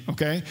for me,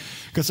 okay?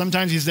 Because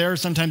sometimes he's there,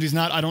 sometimes he's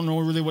not. I don't know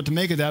really what to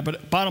make of that.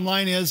 But bottom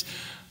line is,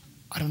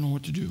 I don't know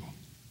what to do.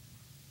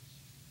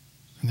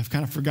 And they've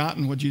kind of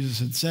forgotten what Jesus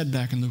had said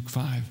back in Luke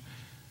 5.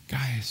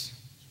 Guys,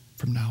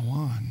 from now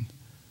on,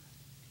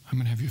 I'm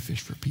going to have you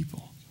fish for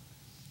people.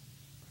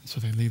 And so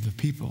they leave the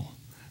people,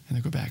 and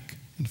they go back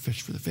and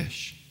fish for the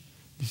fish.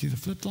 You see the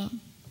flip-flop?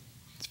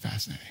 It's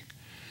fascinating.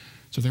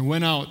 So they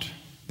went out,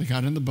 they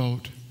got in the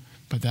boat,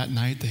 but that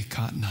night they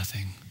caught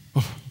nothing.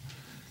 Oh,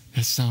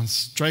 this sounds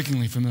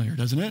strikingly familiar,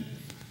 doesn't it?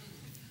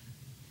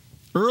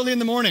 Early in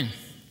the morning,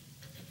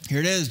 here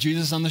it is,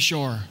 Jesus on the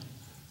shore.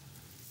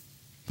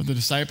 But the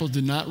disciples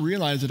did not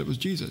realize that it was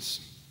Jesus.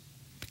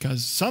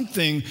 Because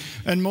something,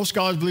 and most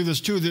scholars believe this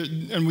too,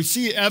 and we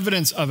see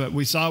evidence of it.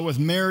 We saw it with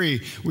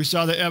Mary. We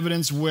saw the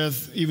evidence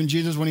with even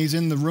Jesus when he's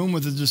in the room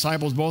with his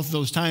disciples, both of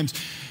those times.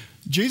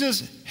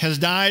 Jesus has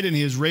died and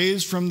he is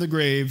raised from the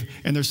grave,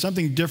 and there's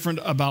something different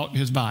about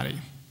his body.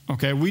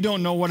 Okay, we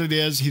don't know what it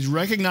is. He's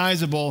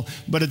recognizable,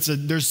 but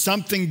there's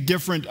something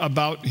different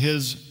about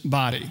his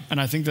body.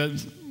 And I think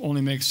that only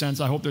makes sense.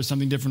 I hope there's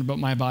something different about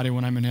my body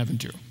when I'm in heaven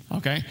too.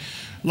 Okay?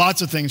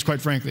 Lots of things,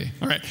 quite frankly.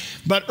 All right.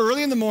 But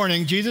early in the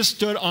morning, Jesus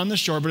stood on the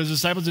shore, but his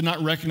disciples did not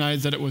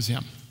recognize that it was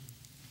him.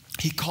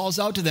 He calls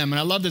out to them, and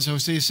I love this.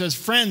 He says,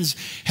 "Friends,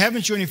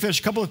 haven't you any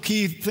fish?" A couple of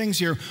key things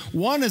here.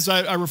 One is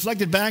I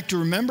reflected back to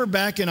remember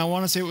back in, I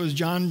want to say it was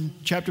John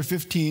chapter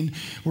 15,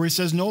 where he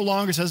says,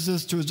 says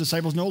this to his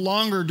disciples, "No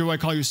longer do I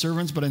call you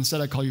servants, but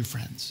instead I call you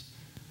friends."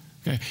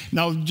 Okay.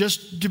 Now,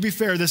 just to be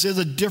fair, this is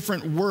a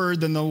different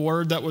word than the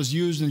word that was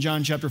used in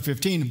John chapter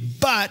 15.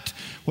 But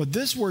what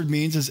this word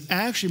means is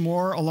actually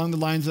more along the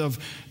lines of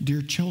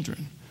dear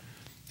children.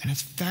 And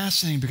it's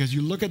fascinating because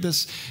you look at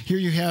this, here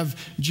you have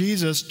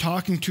Jesus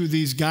talking to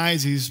these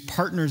guys, these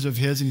partners of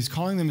his, and he's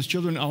calling them his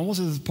children, almost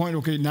at the point,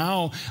 okay,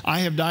 now I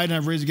have died and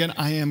I've raised again.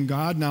 I am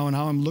God now, and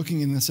now I'm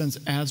looking in a sense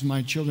as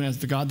my children, as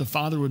the God the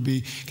Father would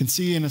be, can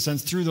see in a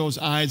sense through those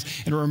eyes.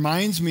 And it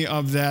reminds me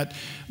of that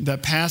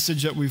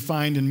passage that we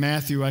find in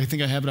Matthew. I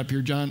think I have it up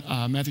here,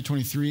 Matthew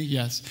 23,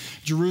 yes.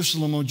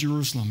 Jerusalem, oh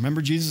Jerusalem.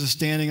 Remember, Jesus is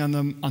standing on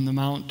the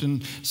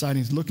mountain side, and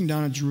he's looking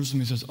down at Jerusalem.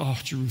 He says, oh,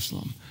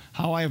 Jerusalem,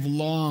 how I have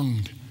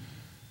longed.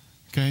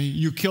 Okay,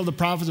 you killed the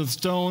prophets of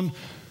stone,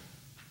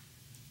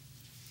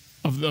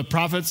 of the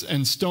prophets,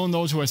 and stoned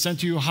those who I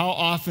sent to you. How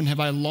often have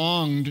I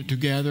longed to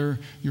gather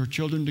your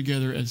children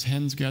together as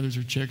hens gathers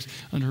her chicks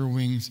under her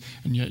wings,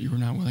 and yet you were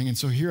not willing. And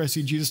so here I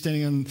see Jesus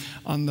standing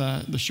on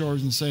the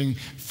shores and saying,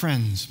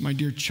 friends, my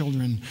dear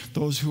children,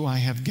 those who I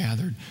have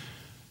gathered,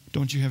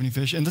 don't you have any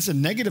fish? And this is a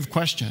negative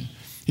question.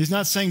 He's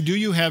not saying, do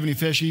you have any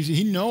fish?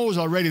 He knows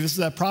already. This is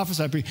that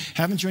prophesy.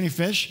 Haven't you any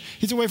fish?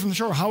 He's away from the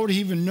shore. How would he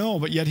even know?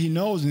 But yet he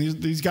knows.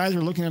 And these guys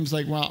are looking at him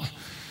like, well,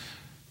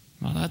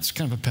 that's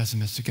kind of a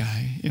pessimistic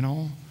guy, you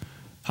know.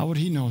 How would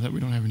he know that we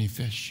don't have any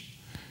fish?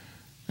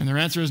 And their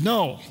answer is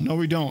no,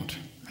 we don't.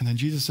 And then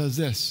Jesus says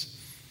this,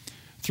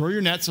 throw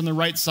your nets on the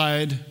right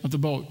side of the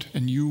boat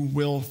and you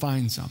will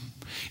find some.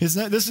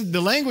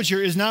 The language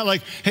here is not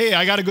like, hey,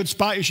 I got a good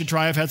spot you should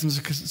try. I've had some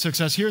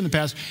success here in the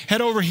past.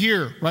 Head over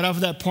here. Right off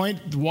of that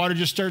point, the water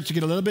just starts to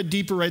get a little bit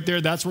deeper right there.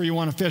 That's where you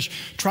want to fish.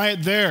 Try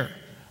it there.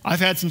 I've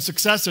had some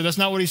success there. That's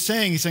not what he's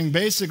saying. He's saying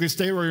basically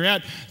stay where you're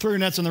at, throw your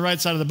nets on the right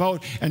side of the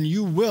boat, and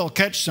you will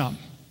catch some.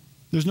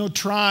 There's no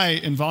try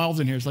involved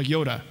in here. It's like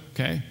Yoda,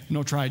 okay?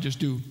 No try, just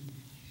do.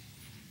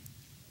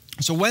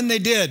 So when they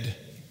did,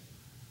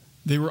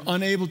 they were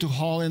unable to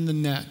haul in the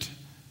net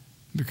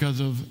because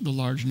of the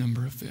large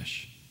number of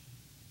fish.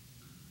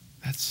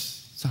 That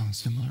sounds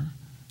similar.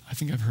 I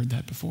think I've heard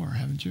that before,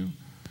 haven't you?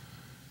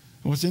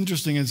 What's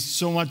interesting is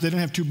so much, they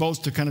didn't have two boats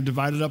to kind of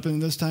divide it up in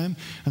this time.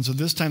 And so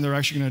this time they're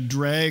actually going to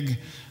drag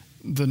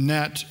the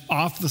net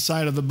off the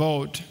side of the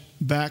boat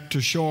back to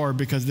shore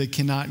because they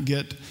cannot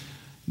get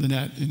the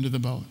net into the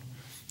boat.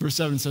 Verse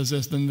 7 says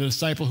this, then the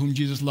disciple whom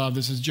Jesus loved,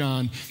 this is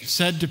John,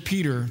 said to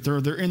Peter,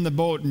 they're in the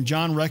boat, and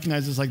John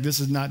recognizes like this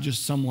is not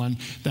just someone,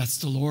 that's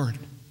the Lord.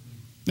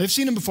 They've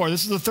seen him before.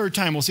 This is the third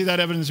time. We'll see that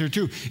evidence here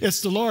too.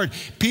 It's the Lord.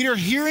 Peter,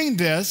 hearing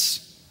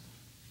this,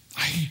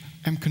 I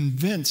am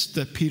convinced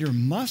that Peter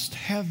must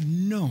have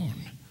known,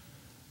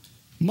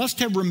 must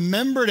have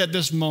remembered at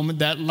this moment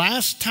that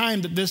last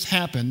time that this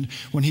happened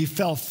when he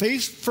fell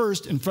face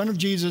first in front of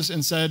Jesus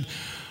and said,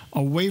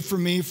 away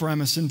from me, for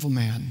I'm a sinful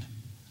man.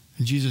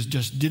 And Jesus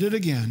just did it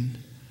again.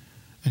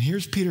 And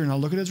here's Peter, and I'll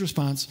look at his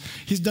response.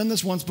 He's done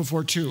this once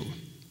before too.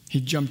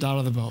 He jumped out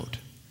of the boat,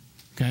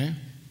 okay?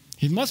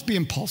 He must be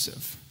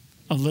impulsive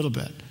a little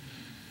bit.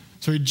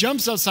 So he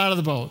jumps outside of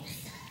the boat.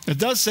 It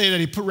does say that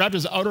he wrapped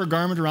his outer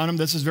garment around him.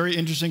 This is very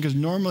interesting because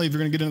normally if you're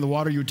going to get into the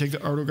water, you would take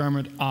the outer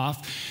garment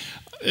off.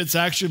 It's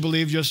actually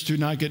believed, just to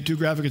not get too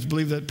graphic, it's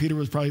believed that Peter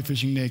was probably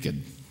fishing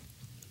naked.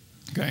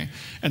 Okay?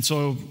 And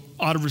so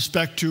out of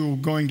respect to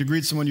going to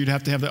greet someone, you'd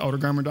have to have the outer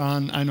garment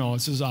on. I know,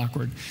 this is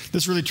awkward.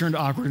 This really turned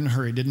awkward in a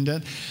hurry, didn't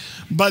it?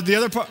 But the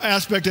other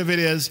aspect of it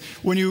is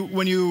when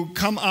you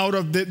come out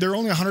of, they're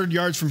only 100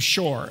 yards from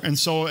shore. And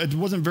so it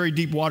wasn't very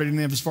deep water. They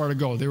didn't have as far to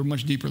go. They were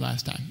much deeper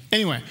last time.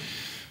 Anyway,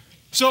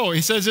 so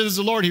he says, it is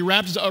the Lord. He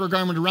wrapped his outer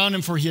garment around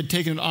him, for he had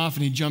taken it off,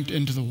 and he jumped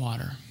into the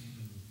water.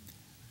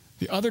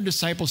 The other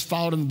disciples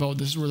followed in the boat.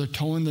 This is where they're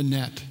towing the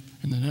net,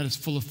 and the net is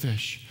full of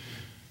fish.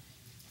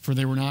 For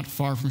they were not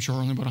far from shore,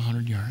 only about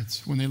 100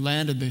 yards. When they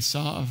landed, they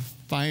saw a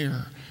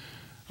fire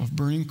of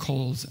burning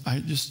coals.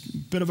 A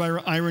bit of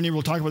irony.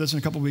 We'll talk about this in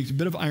a couple of weeks. A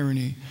bit of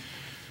irony.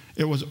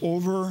 It was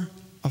over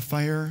a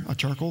fire, a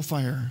charcoal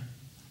fire,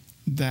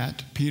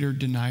 that Peter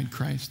denied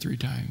Christ 3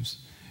 times.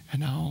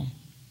 And now,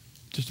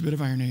 just a bit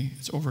of irony,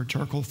 it's over a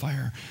charcoal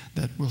fire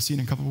that we'll see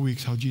in a couple of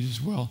weeks how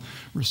Jesus will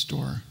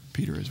restore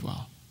Peter as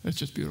well. It's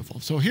just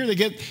beautiful. So here they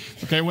get,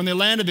 okay, when they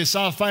landed, they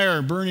saw a fire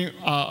of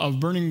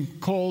burning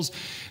coals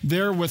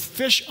there with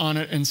fish on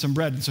it and some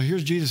bread. And so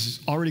here's Jesus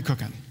already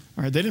cooking.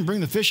 All right, they didn't bring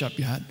the fish up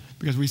yet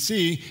because we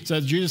see,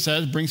 Jesus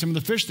says, bring some of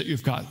the fish that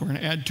you've caught. We're going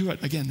to add to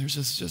it. Again, there's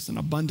just an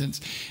abundance.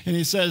 And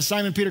he says,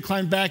 Simon Peter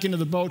climbed back into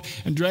the boat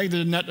and dragged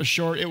the net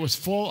ashore. It was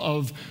full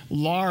of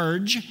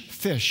large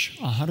fish,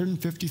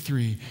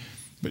 153.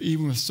 But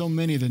even with so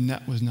many, the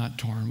net was not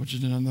torn, which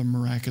is another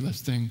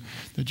miraculous thing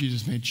that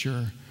Jesus made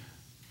sure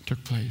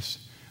took place.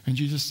 And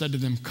Jesus said to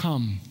them,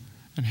 come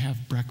and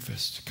have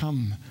breakfast.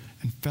 Come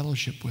and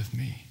fellowship with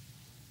me.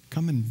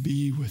 Come and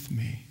be with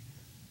me.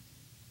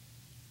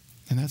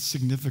 And that's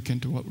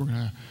significant to what we're going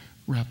to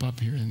wrap up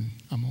here in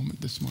a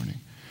moment this morning.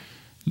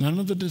 None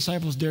of the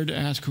disciples dared to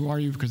ask, who are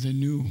you? Because they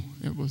knew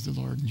it was the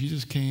Lord. And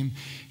Jesus came,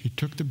 he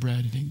took the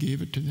bread and he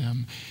gave it to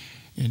them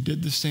and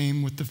did the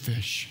same with the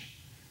fish.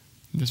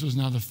 This was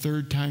now the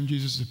 3rd time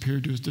Jesus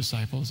appeared to his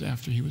disciples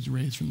after he was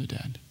raised from the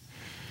dead.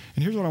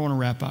 And here's what I want to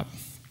wrap up.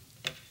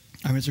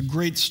 I mean, it's a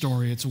great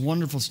story. It's a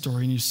wonderful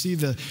story. And you see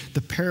the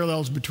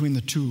parallels between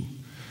the two.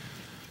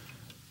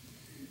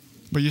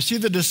 But you see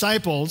the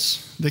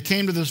disciples, they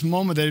came to this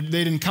moment,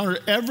 they'd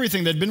encountered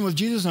everything. They'd been with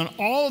Jesus on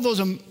all of those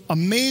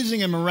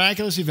amazing and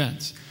miraculous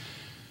events.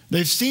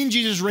 They've seen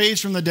Jesus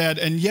raised from the dead,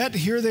 and yet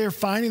here they are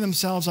finding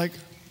themselves like,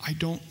 I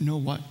don't know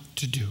what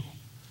to do.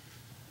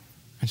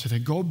 And so they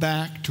go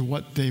back to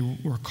what they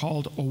were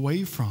called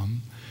away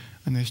from,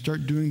 and they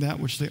start doing that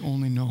which they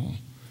only know.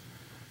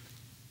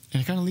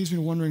 And it kind of leaves me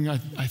wondering, I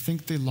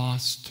think they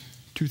lost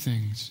two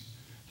things.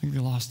 I think they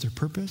lost their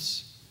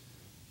purpose,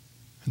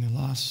 and they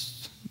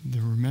lost the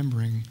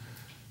remembering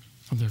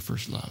of their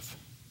first love.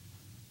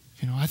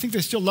 You know, I think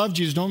they still love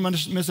Jesus. Don't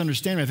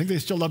misunderstand me. I think they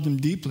still loved him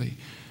deeply.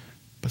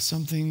 But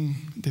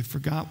they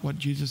forgot what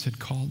Jesus had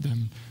called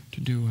them to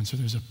do. And so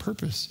there's a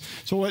purpose.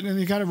 And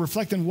you got to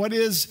reflect on what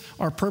is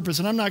our purpose.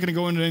 And I'm not going to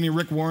go into any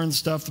Rick Warren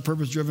stuff, the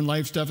purpose-driven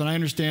life stuff, and I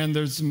understand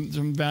there's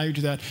some value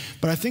to that.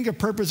 But I think a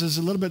purpose is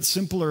a little bit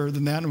simpler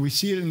than that, and we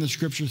see it in the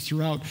scriptures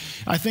throughout.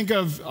 I think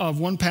of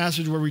one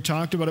passage where we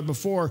talked about it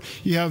before.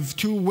 You have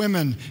two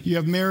women. You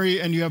have Mary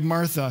and you have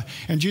Martha.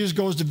 And Jesus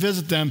goes to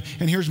visit them,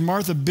 and here's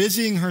Martha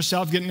busying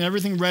herself, getting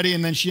everything ready,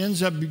 and then she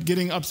ends up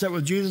getting upset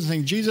with Jesus and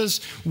saying,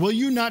 Jesus, will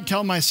you not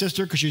tell my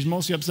sister, because she's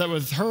mostly upset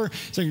with her,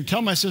 saying,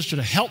 tell my sister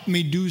to help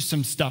me do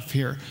some stuff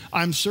here.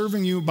 I'm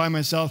serving you by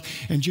myself.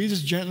 And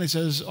Jesus gently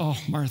says, oh,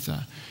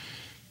 Martha,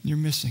 you're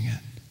missing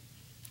it.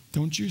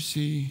 Don't you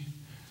see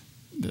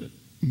that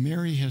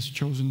Mary has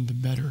chosen the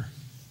better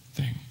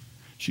thing?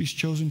 She's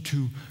chosen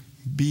to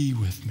be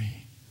with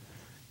me.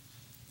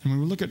 And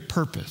when we look at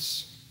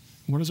purpose,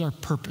 what is our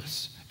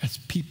purpose as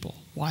people?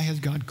 Why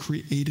has God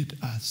created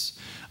us?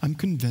 I'm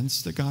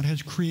convinced that God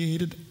has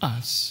created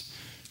us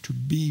to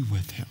be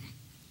with him.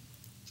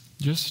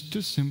 Just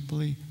to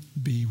simply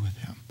be with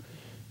him.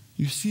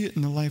 You see it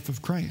in the life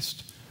of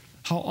Christ.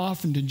 How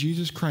often did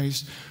Jesus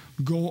Christ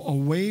go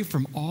away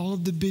from all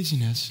of the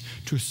busyness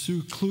to a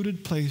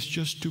secluded place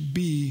just to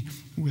be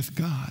with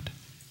God?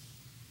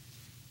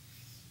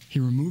 He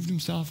removed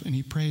himself and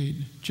he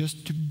prayed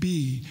just to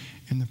be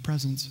in the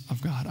presence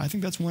of God. I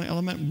think that's one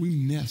element we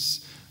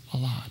miss a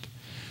lot.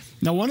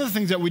 Now, one of the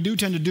things that we do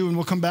tend to do, and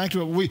we'll come back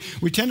to it,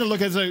 we tend to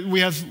look at, we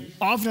have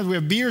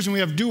beers and we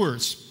have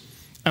doers.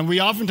 And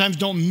we oftentimes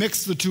don't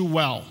mix the two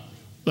well.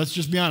 Let's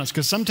just be honest.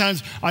 Because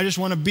sometimes I just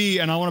want to be,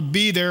 and I want to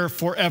be there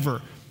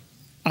forever.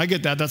 I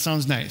get that. That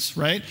sounds nice,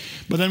 right?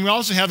 But then we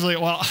also have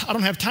I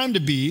don't have time to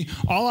be.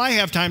 All I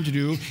have time to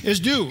do is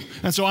do.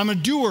 And so I'm a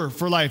doer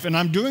for life. And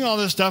I'm doing all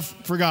this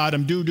stuff for God.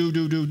 I'm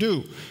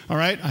do. All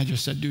right? I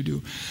just said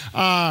do.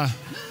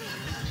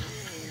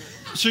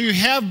 So you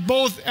have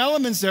both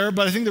elements there.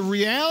 But I think the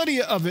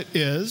reality of it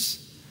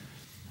is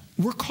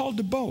we're called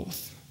to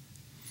both.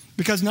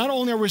 Because not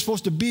only are we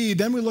supposed to be,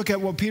 then we look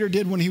at what Peter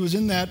did when he was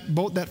in that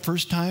boat that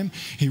first time.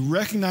 He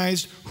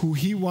recognized who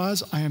he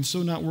was. I am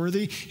so not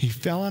worthy. He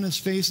fell on his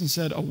face and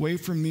said, away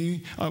from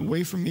me,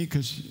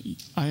 because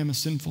I am a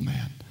sinful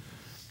man.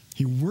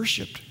 He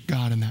worshiped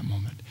God in that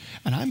moment.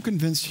 And I'm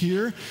convinced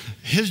here,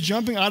 his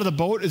jumping out of the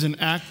boat is an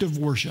act of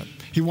worship.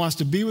 He wants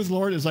to be with the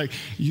Lord. It's like,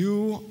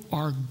 you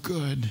are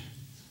good.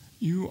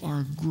 You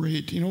are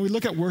great. You know, we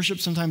look at worship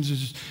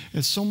sometimes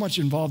as so much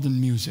involved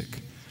in music.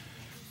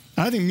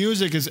 I think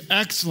music is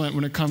excellent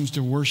when it comes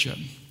to worship.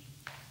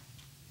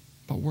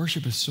 But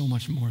worship is so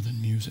much more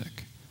than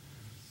music.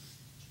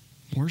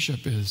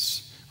 Worship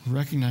is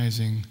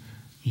recognizing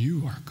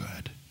you are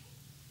good.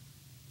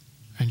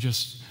 And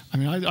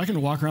I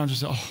can walk around and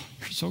just say, oh,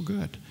 you're so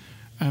good.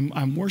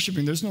 I'm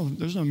worshiping. There's no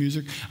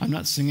music. I'm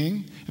not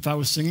singing. If I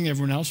was singing,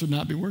 everyone else would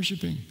not be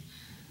worshiping.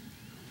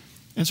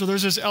 And so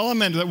there's this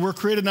element that we're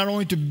created not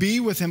only to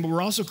be with him, but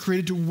we're also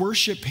created to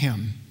worship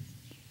him.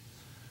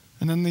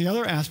 And then the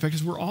other aspect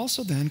is we're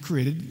also then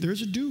created,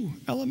 there's a do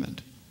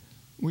element.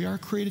 We are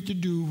created to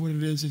do what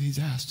it is that he's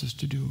asked us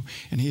to do.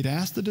 And he had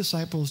asked the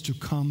disciples to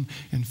come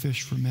and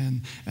fish for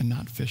men and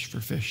not fish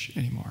for fish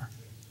anymore.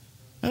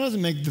 That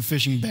doesn't make the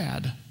fishing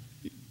bad.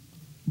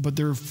 But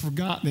they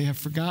have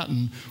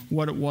forgotten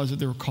what it was that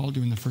they were called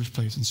to in the first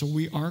place. And so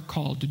we are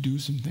called to do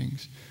some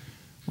things.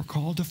 We're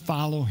called to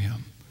follow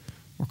him.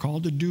 We're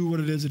called to do what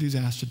it is that he's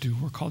asked to do.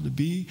 We're called to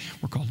be,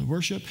 we're called to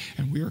worship,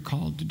 and we are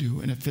called to do.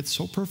 And it fits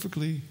so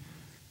perfectly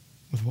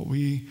with what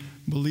we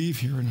believe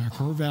here in our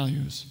core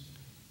values.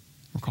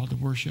 We're called to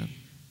worship.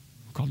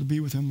 We're called to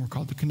be with him. We're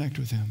called to connect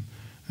with him.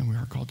 And we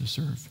are called to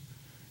serve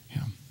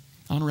him.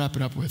 I want to wrap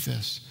it up with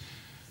this.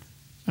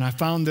 And I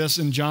found this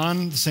in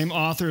John, the same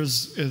author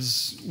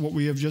as what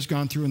we have just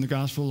gone through in the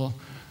Gospel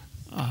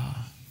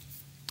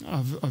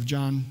of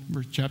John,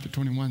 chapter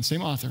 21.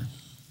 Same author.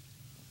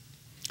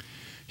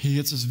 He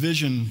gets this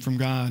vision from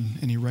God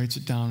and he writes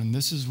it down. And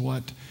this is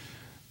what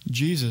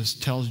Jesus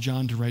tells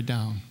John to write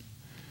down.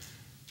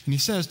 And he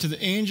says, to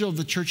the angel of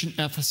the church in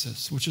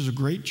Ephesus, which is a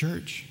great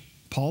church.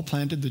 Paul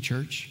planted the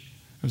church.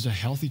 It was a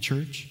healthy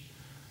church.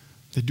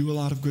 They do a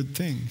lot of good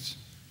things.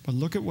 But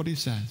look at what he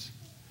says.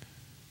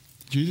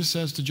 Jesus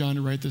says to John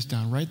to write this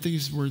down. Write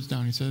these words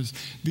down. He says,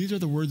 these are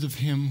the words of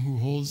him who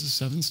holds the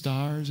 7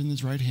 stars in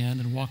his right hand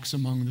and walks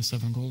among the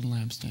 7 golden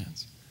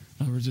lampstands.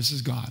 In other words, this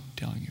is God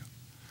telling you.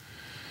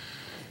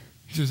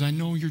 He says, I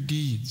know your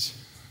deeds.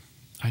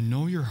 I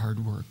know your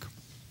hard work.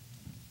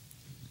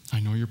 I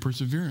know your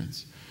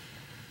perseverance.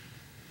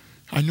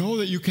 I know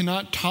that you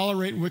cannot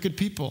tolerate wicked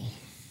people,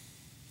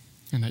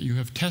 and that you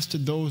have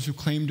tested those who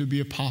claim to be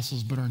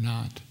apostles but are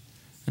not,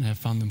 and have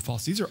found them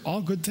false. These are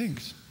all good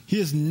things. He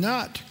is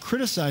not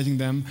criticizing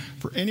them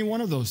for any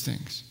one of those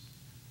things.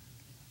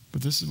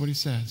 But this is what he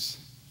says.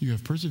 You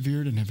have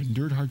persevered and have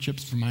endured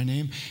hardships for my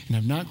name, and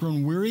have not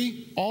grown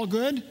weary. All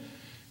good.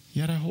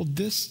 Yet I hold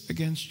this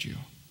against you.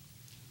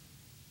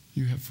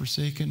 You have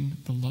forsaken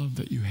the love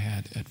that you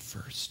had at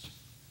first.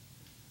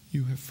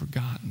 You have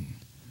forgotten.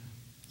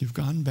 You've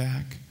gone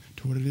back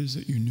to what it is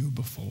that you knew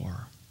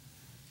before.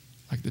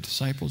 Like the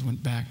disciples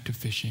went back to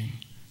fishing,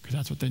 because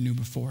that's what they knew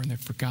before, and they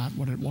forgot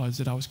what it was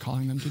that I was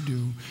calling them to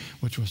do,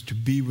 which was to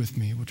be with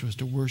me, which was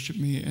to worship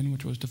me, and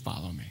which was to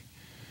follow me.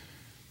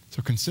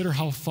 So consider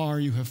how far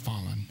you have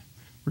fallen.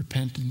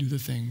 Repent and do the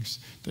things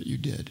that you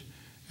did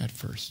at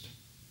first.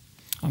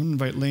 I'm going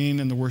to invite Lane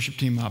and the worship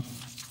team up.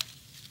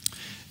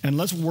 And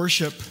let's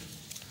worship.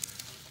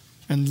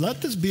 And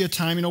let this be a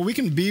time, we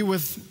can be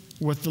with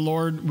the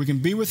Lord. We can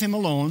be with him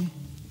alone,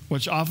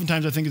 which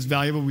oftentimes I think is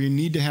valuable. We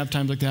need to have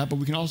times like that, but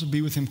we can also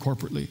be with him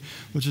corporately,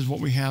 which is what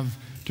we have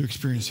to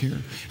experience here.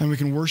 And we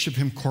can worship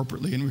him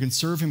corporately, and we can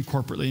serve him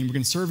corporately, and we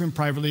can serve him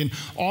privately. And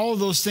all of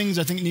those things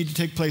I think need to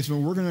take place. But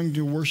we're going to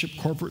do worship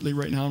corporately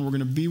right now, and we're going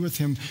to be with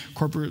him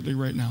corporately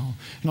right now.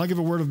 And I'll give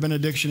a word of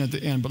benediction at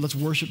the end, but let's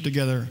worship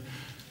together.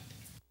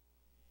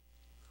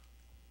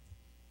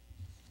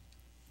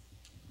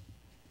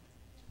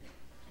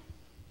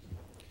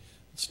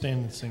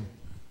 Stand and sing.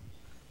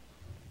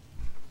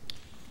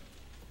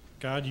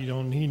 God, you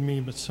don't need me,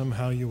 but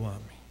somehow you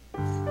want me.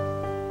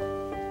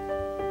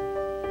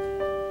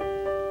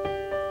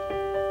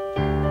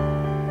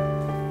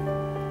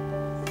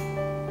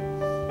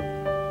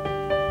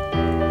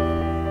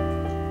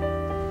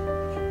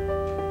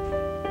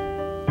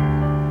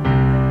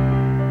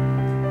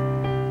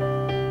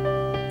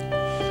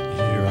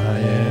 Here I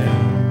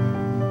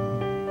am,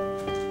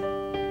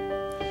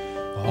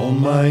 all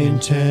my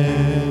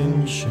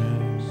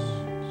intentions,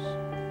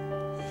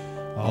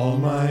 all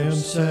my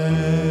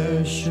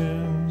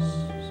obsessions,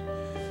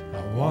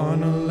 I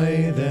want to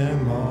lay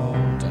them all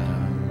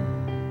down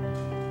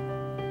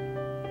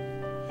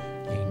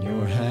in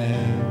your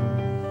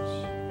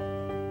hands.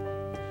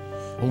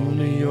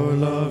 Only your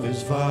love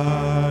is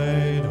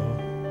vital.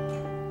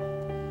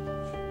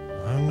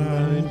 I'm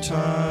not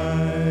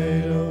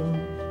entitled,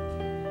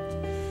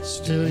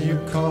 still you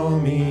call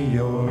me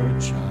your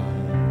child.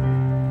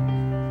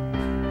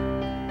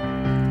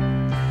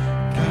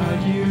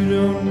 God, you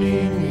don't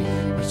need me,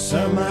 but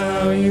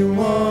somehow you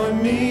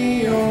want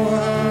me. Oh,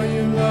 how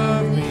you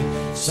love me.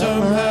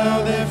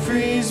 Somehow that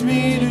frees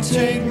me to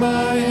take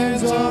my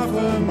hands off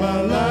of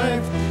my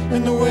life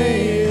and the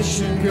way it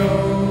should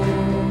go.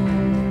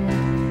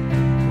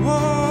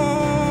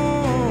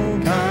 Oh,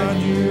 God,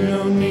 you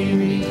don't need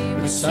me,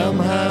 but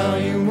somehow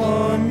you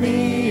want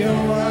me. Oh,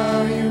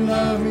 how you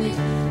love me.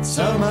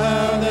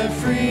 Somehow that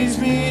frees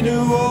me to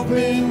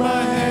open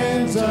my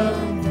hands up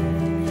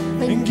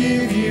and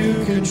give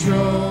you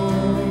control.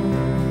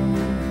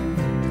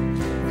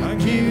 I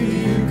give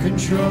you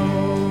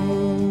control.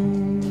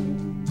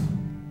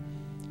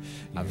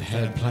 I've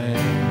had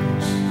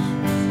plans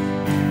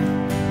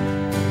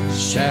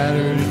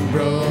shattered and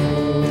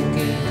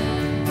broken,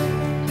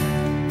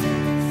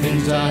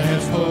 things I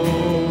have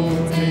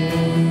hoped in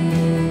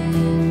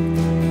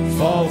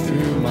fall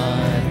through my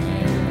hands.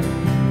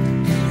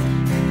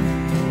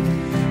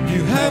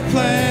 You have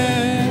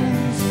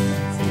plans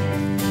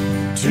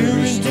to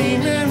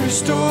redeem and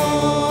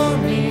restore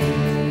me.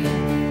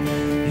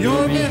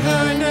 You're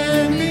behind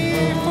and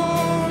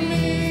before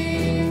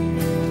me.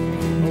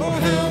 Oh,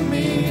 help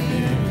me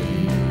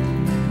believe.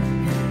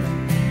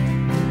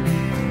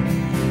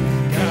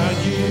 God,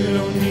 you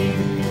don't need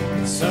me,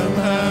 but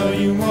somehow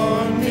you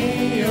want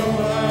me. Oh,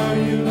 how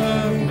you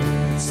love me.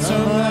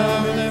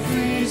 Somehow that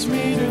frees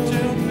me to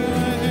take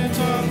my hands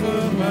off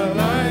of my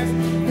life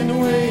and the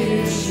way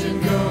it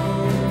should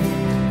go.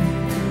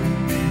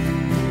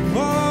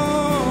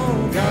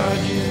 Oh, God,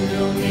 you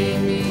don't need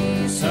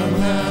me.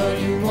 Somehow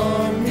you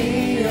want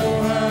me.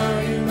 Oh, how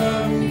you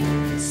love me.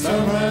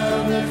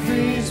 Somehow that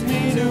frees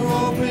me to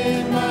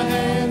open my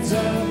hands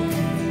up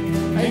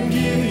and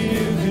give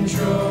you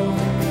control.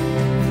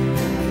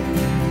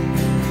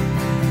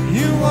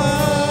 You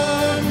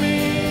want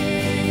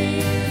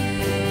me.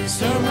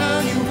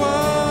 Somehow you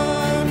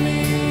want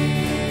me.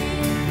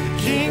 The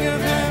King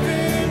of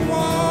Heaven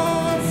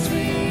wants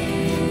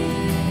me.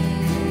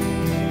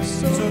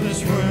 So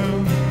this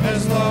world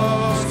has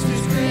lost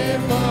its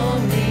grip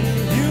on me.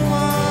 You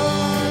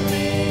want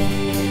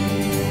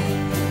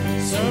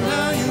me.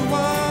 Somehow you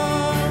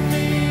want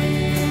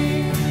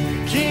me.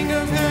 King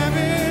of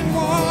Heaven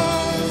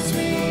wants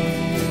me.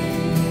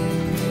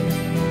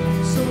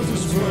 So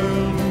this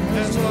world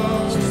has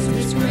lost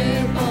its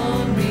grip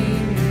on me.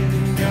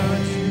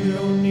 God, you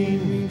don't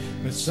need me,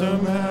 but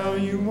somehow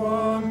you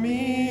want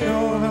me.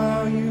 Oh,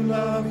 how you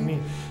love me.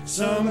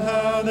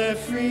 Somehow that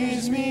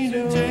frees me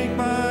to take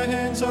my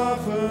hands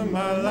off of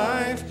my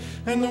life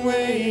and the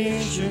way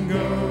it should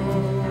go.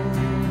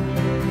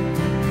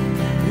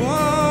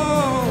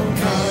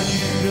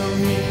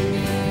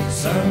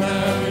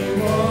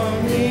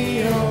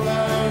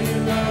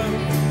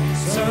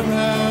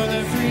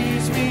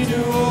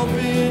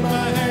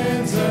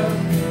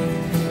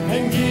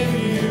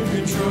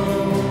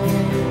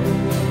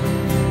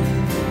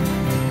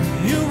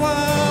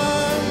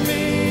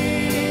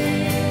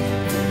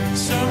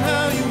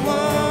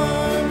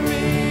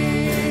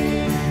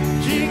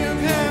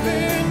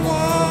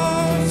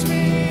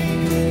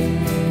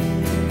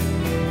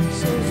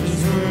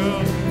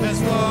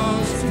 has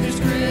lost his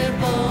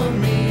grip on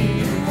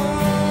me. You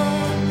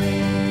want me.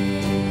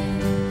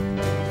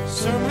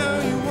 Somehow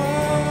you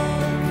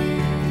want me.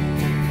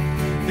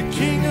 The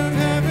King of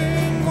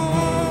Heaven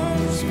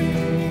wants me.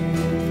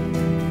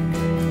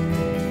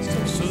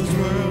 This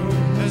world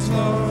has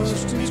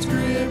lost its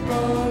grip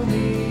on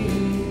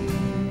me.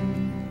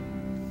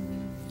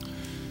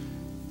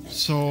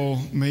 So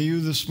may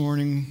you this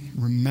morning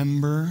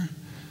remember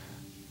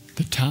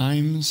the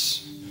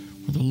times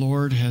where the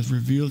Lord has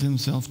revealed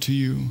himself to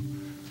you.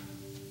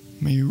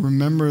 May you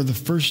remember the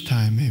first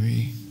time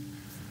maybe.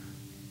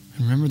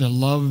 And remember the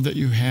love that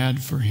you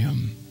had for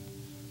him.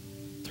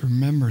 To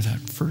remember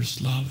that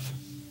first love.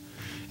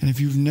 And if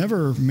you've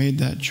never made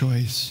that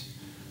choice,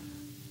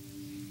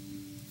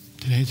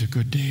 today's a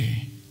good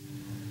day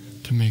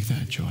to make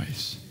that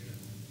choice.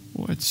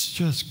 Well, it's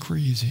just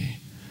crazy.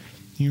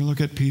 You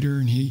look at Peter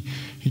and he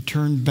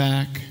turned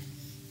back,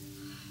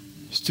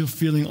 still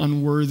feeling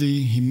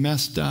unworthy. He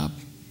messed up.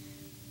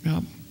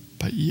 Yep.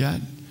 But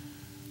yet,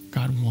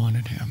 God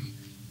wanted him.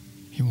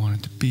 He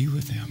wanted to be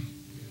with him.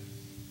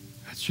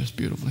 That's just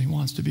beautiful. He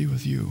wants to be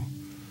with you.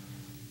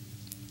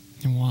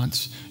 He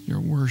wants your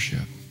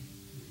worship.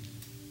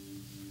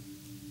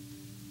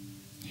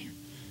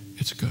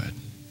 It's good.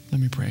 Let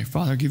me pray.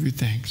 Father, I give you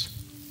thanks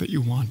that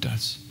you want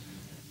us.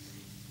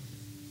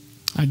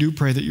 I do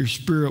pray that your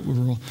Spirit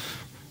will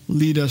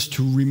lead us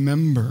to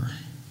remember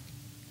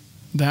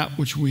that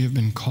which we have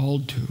been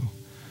called to,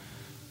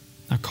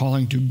 a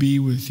calling to be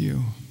with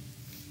you,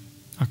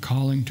 a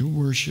calling to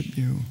worship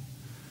you,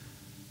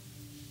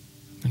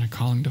 and a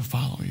calling to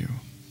follow you.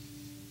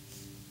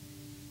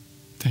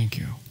 Thank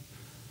you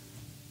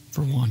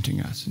for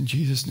wanting us. In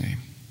Jesus' name,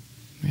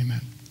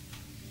 amen.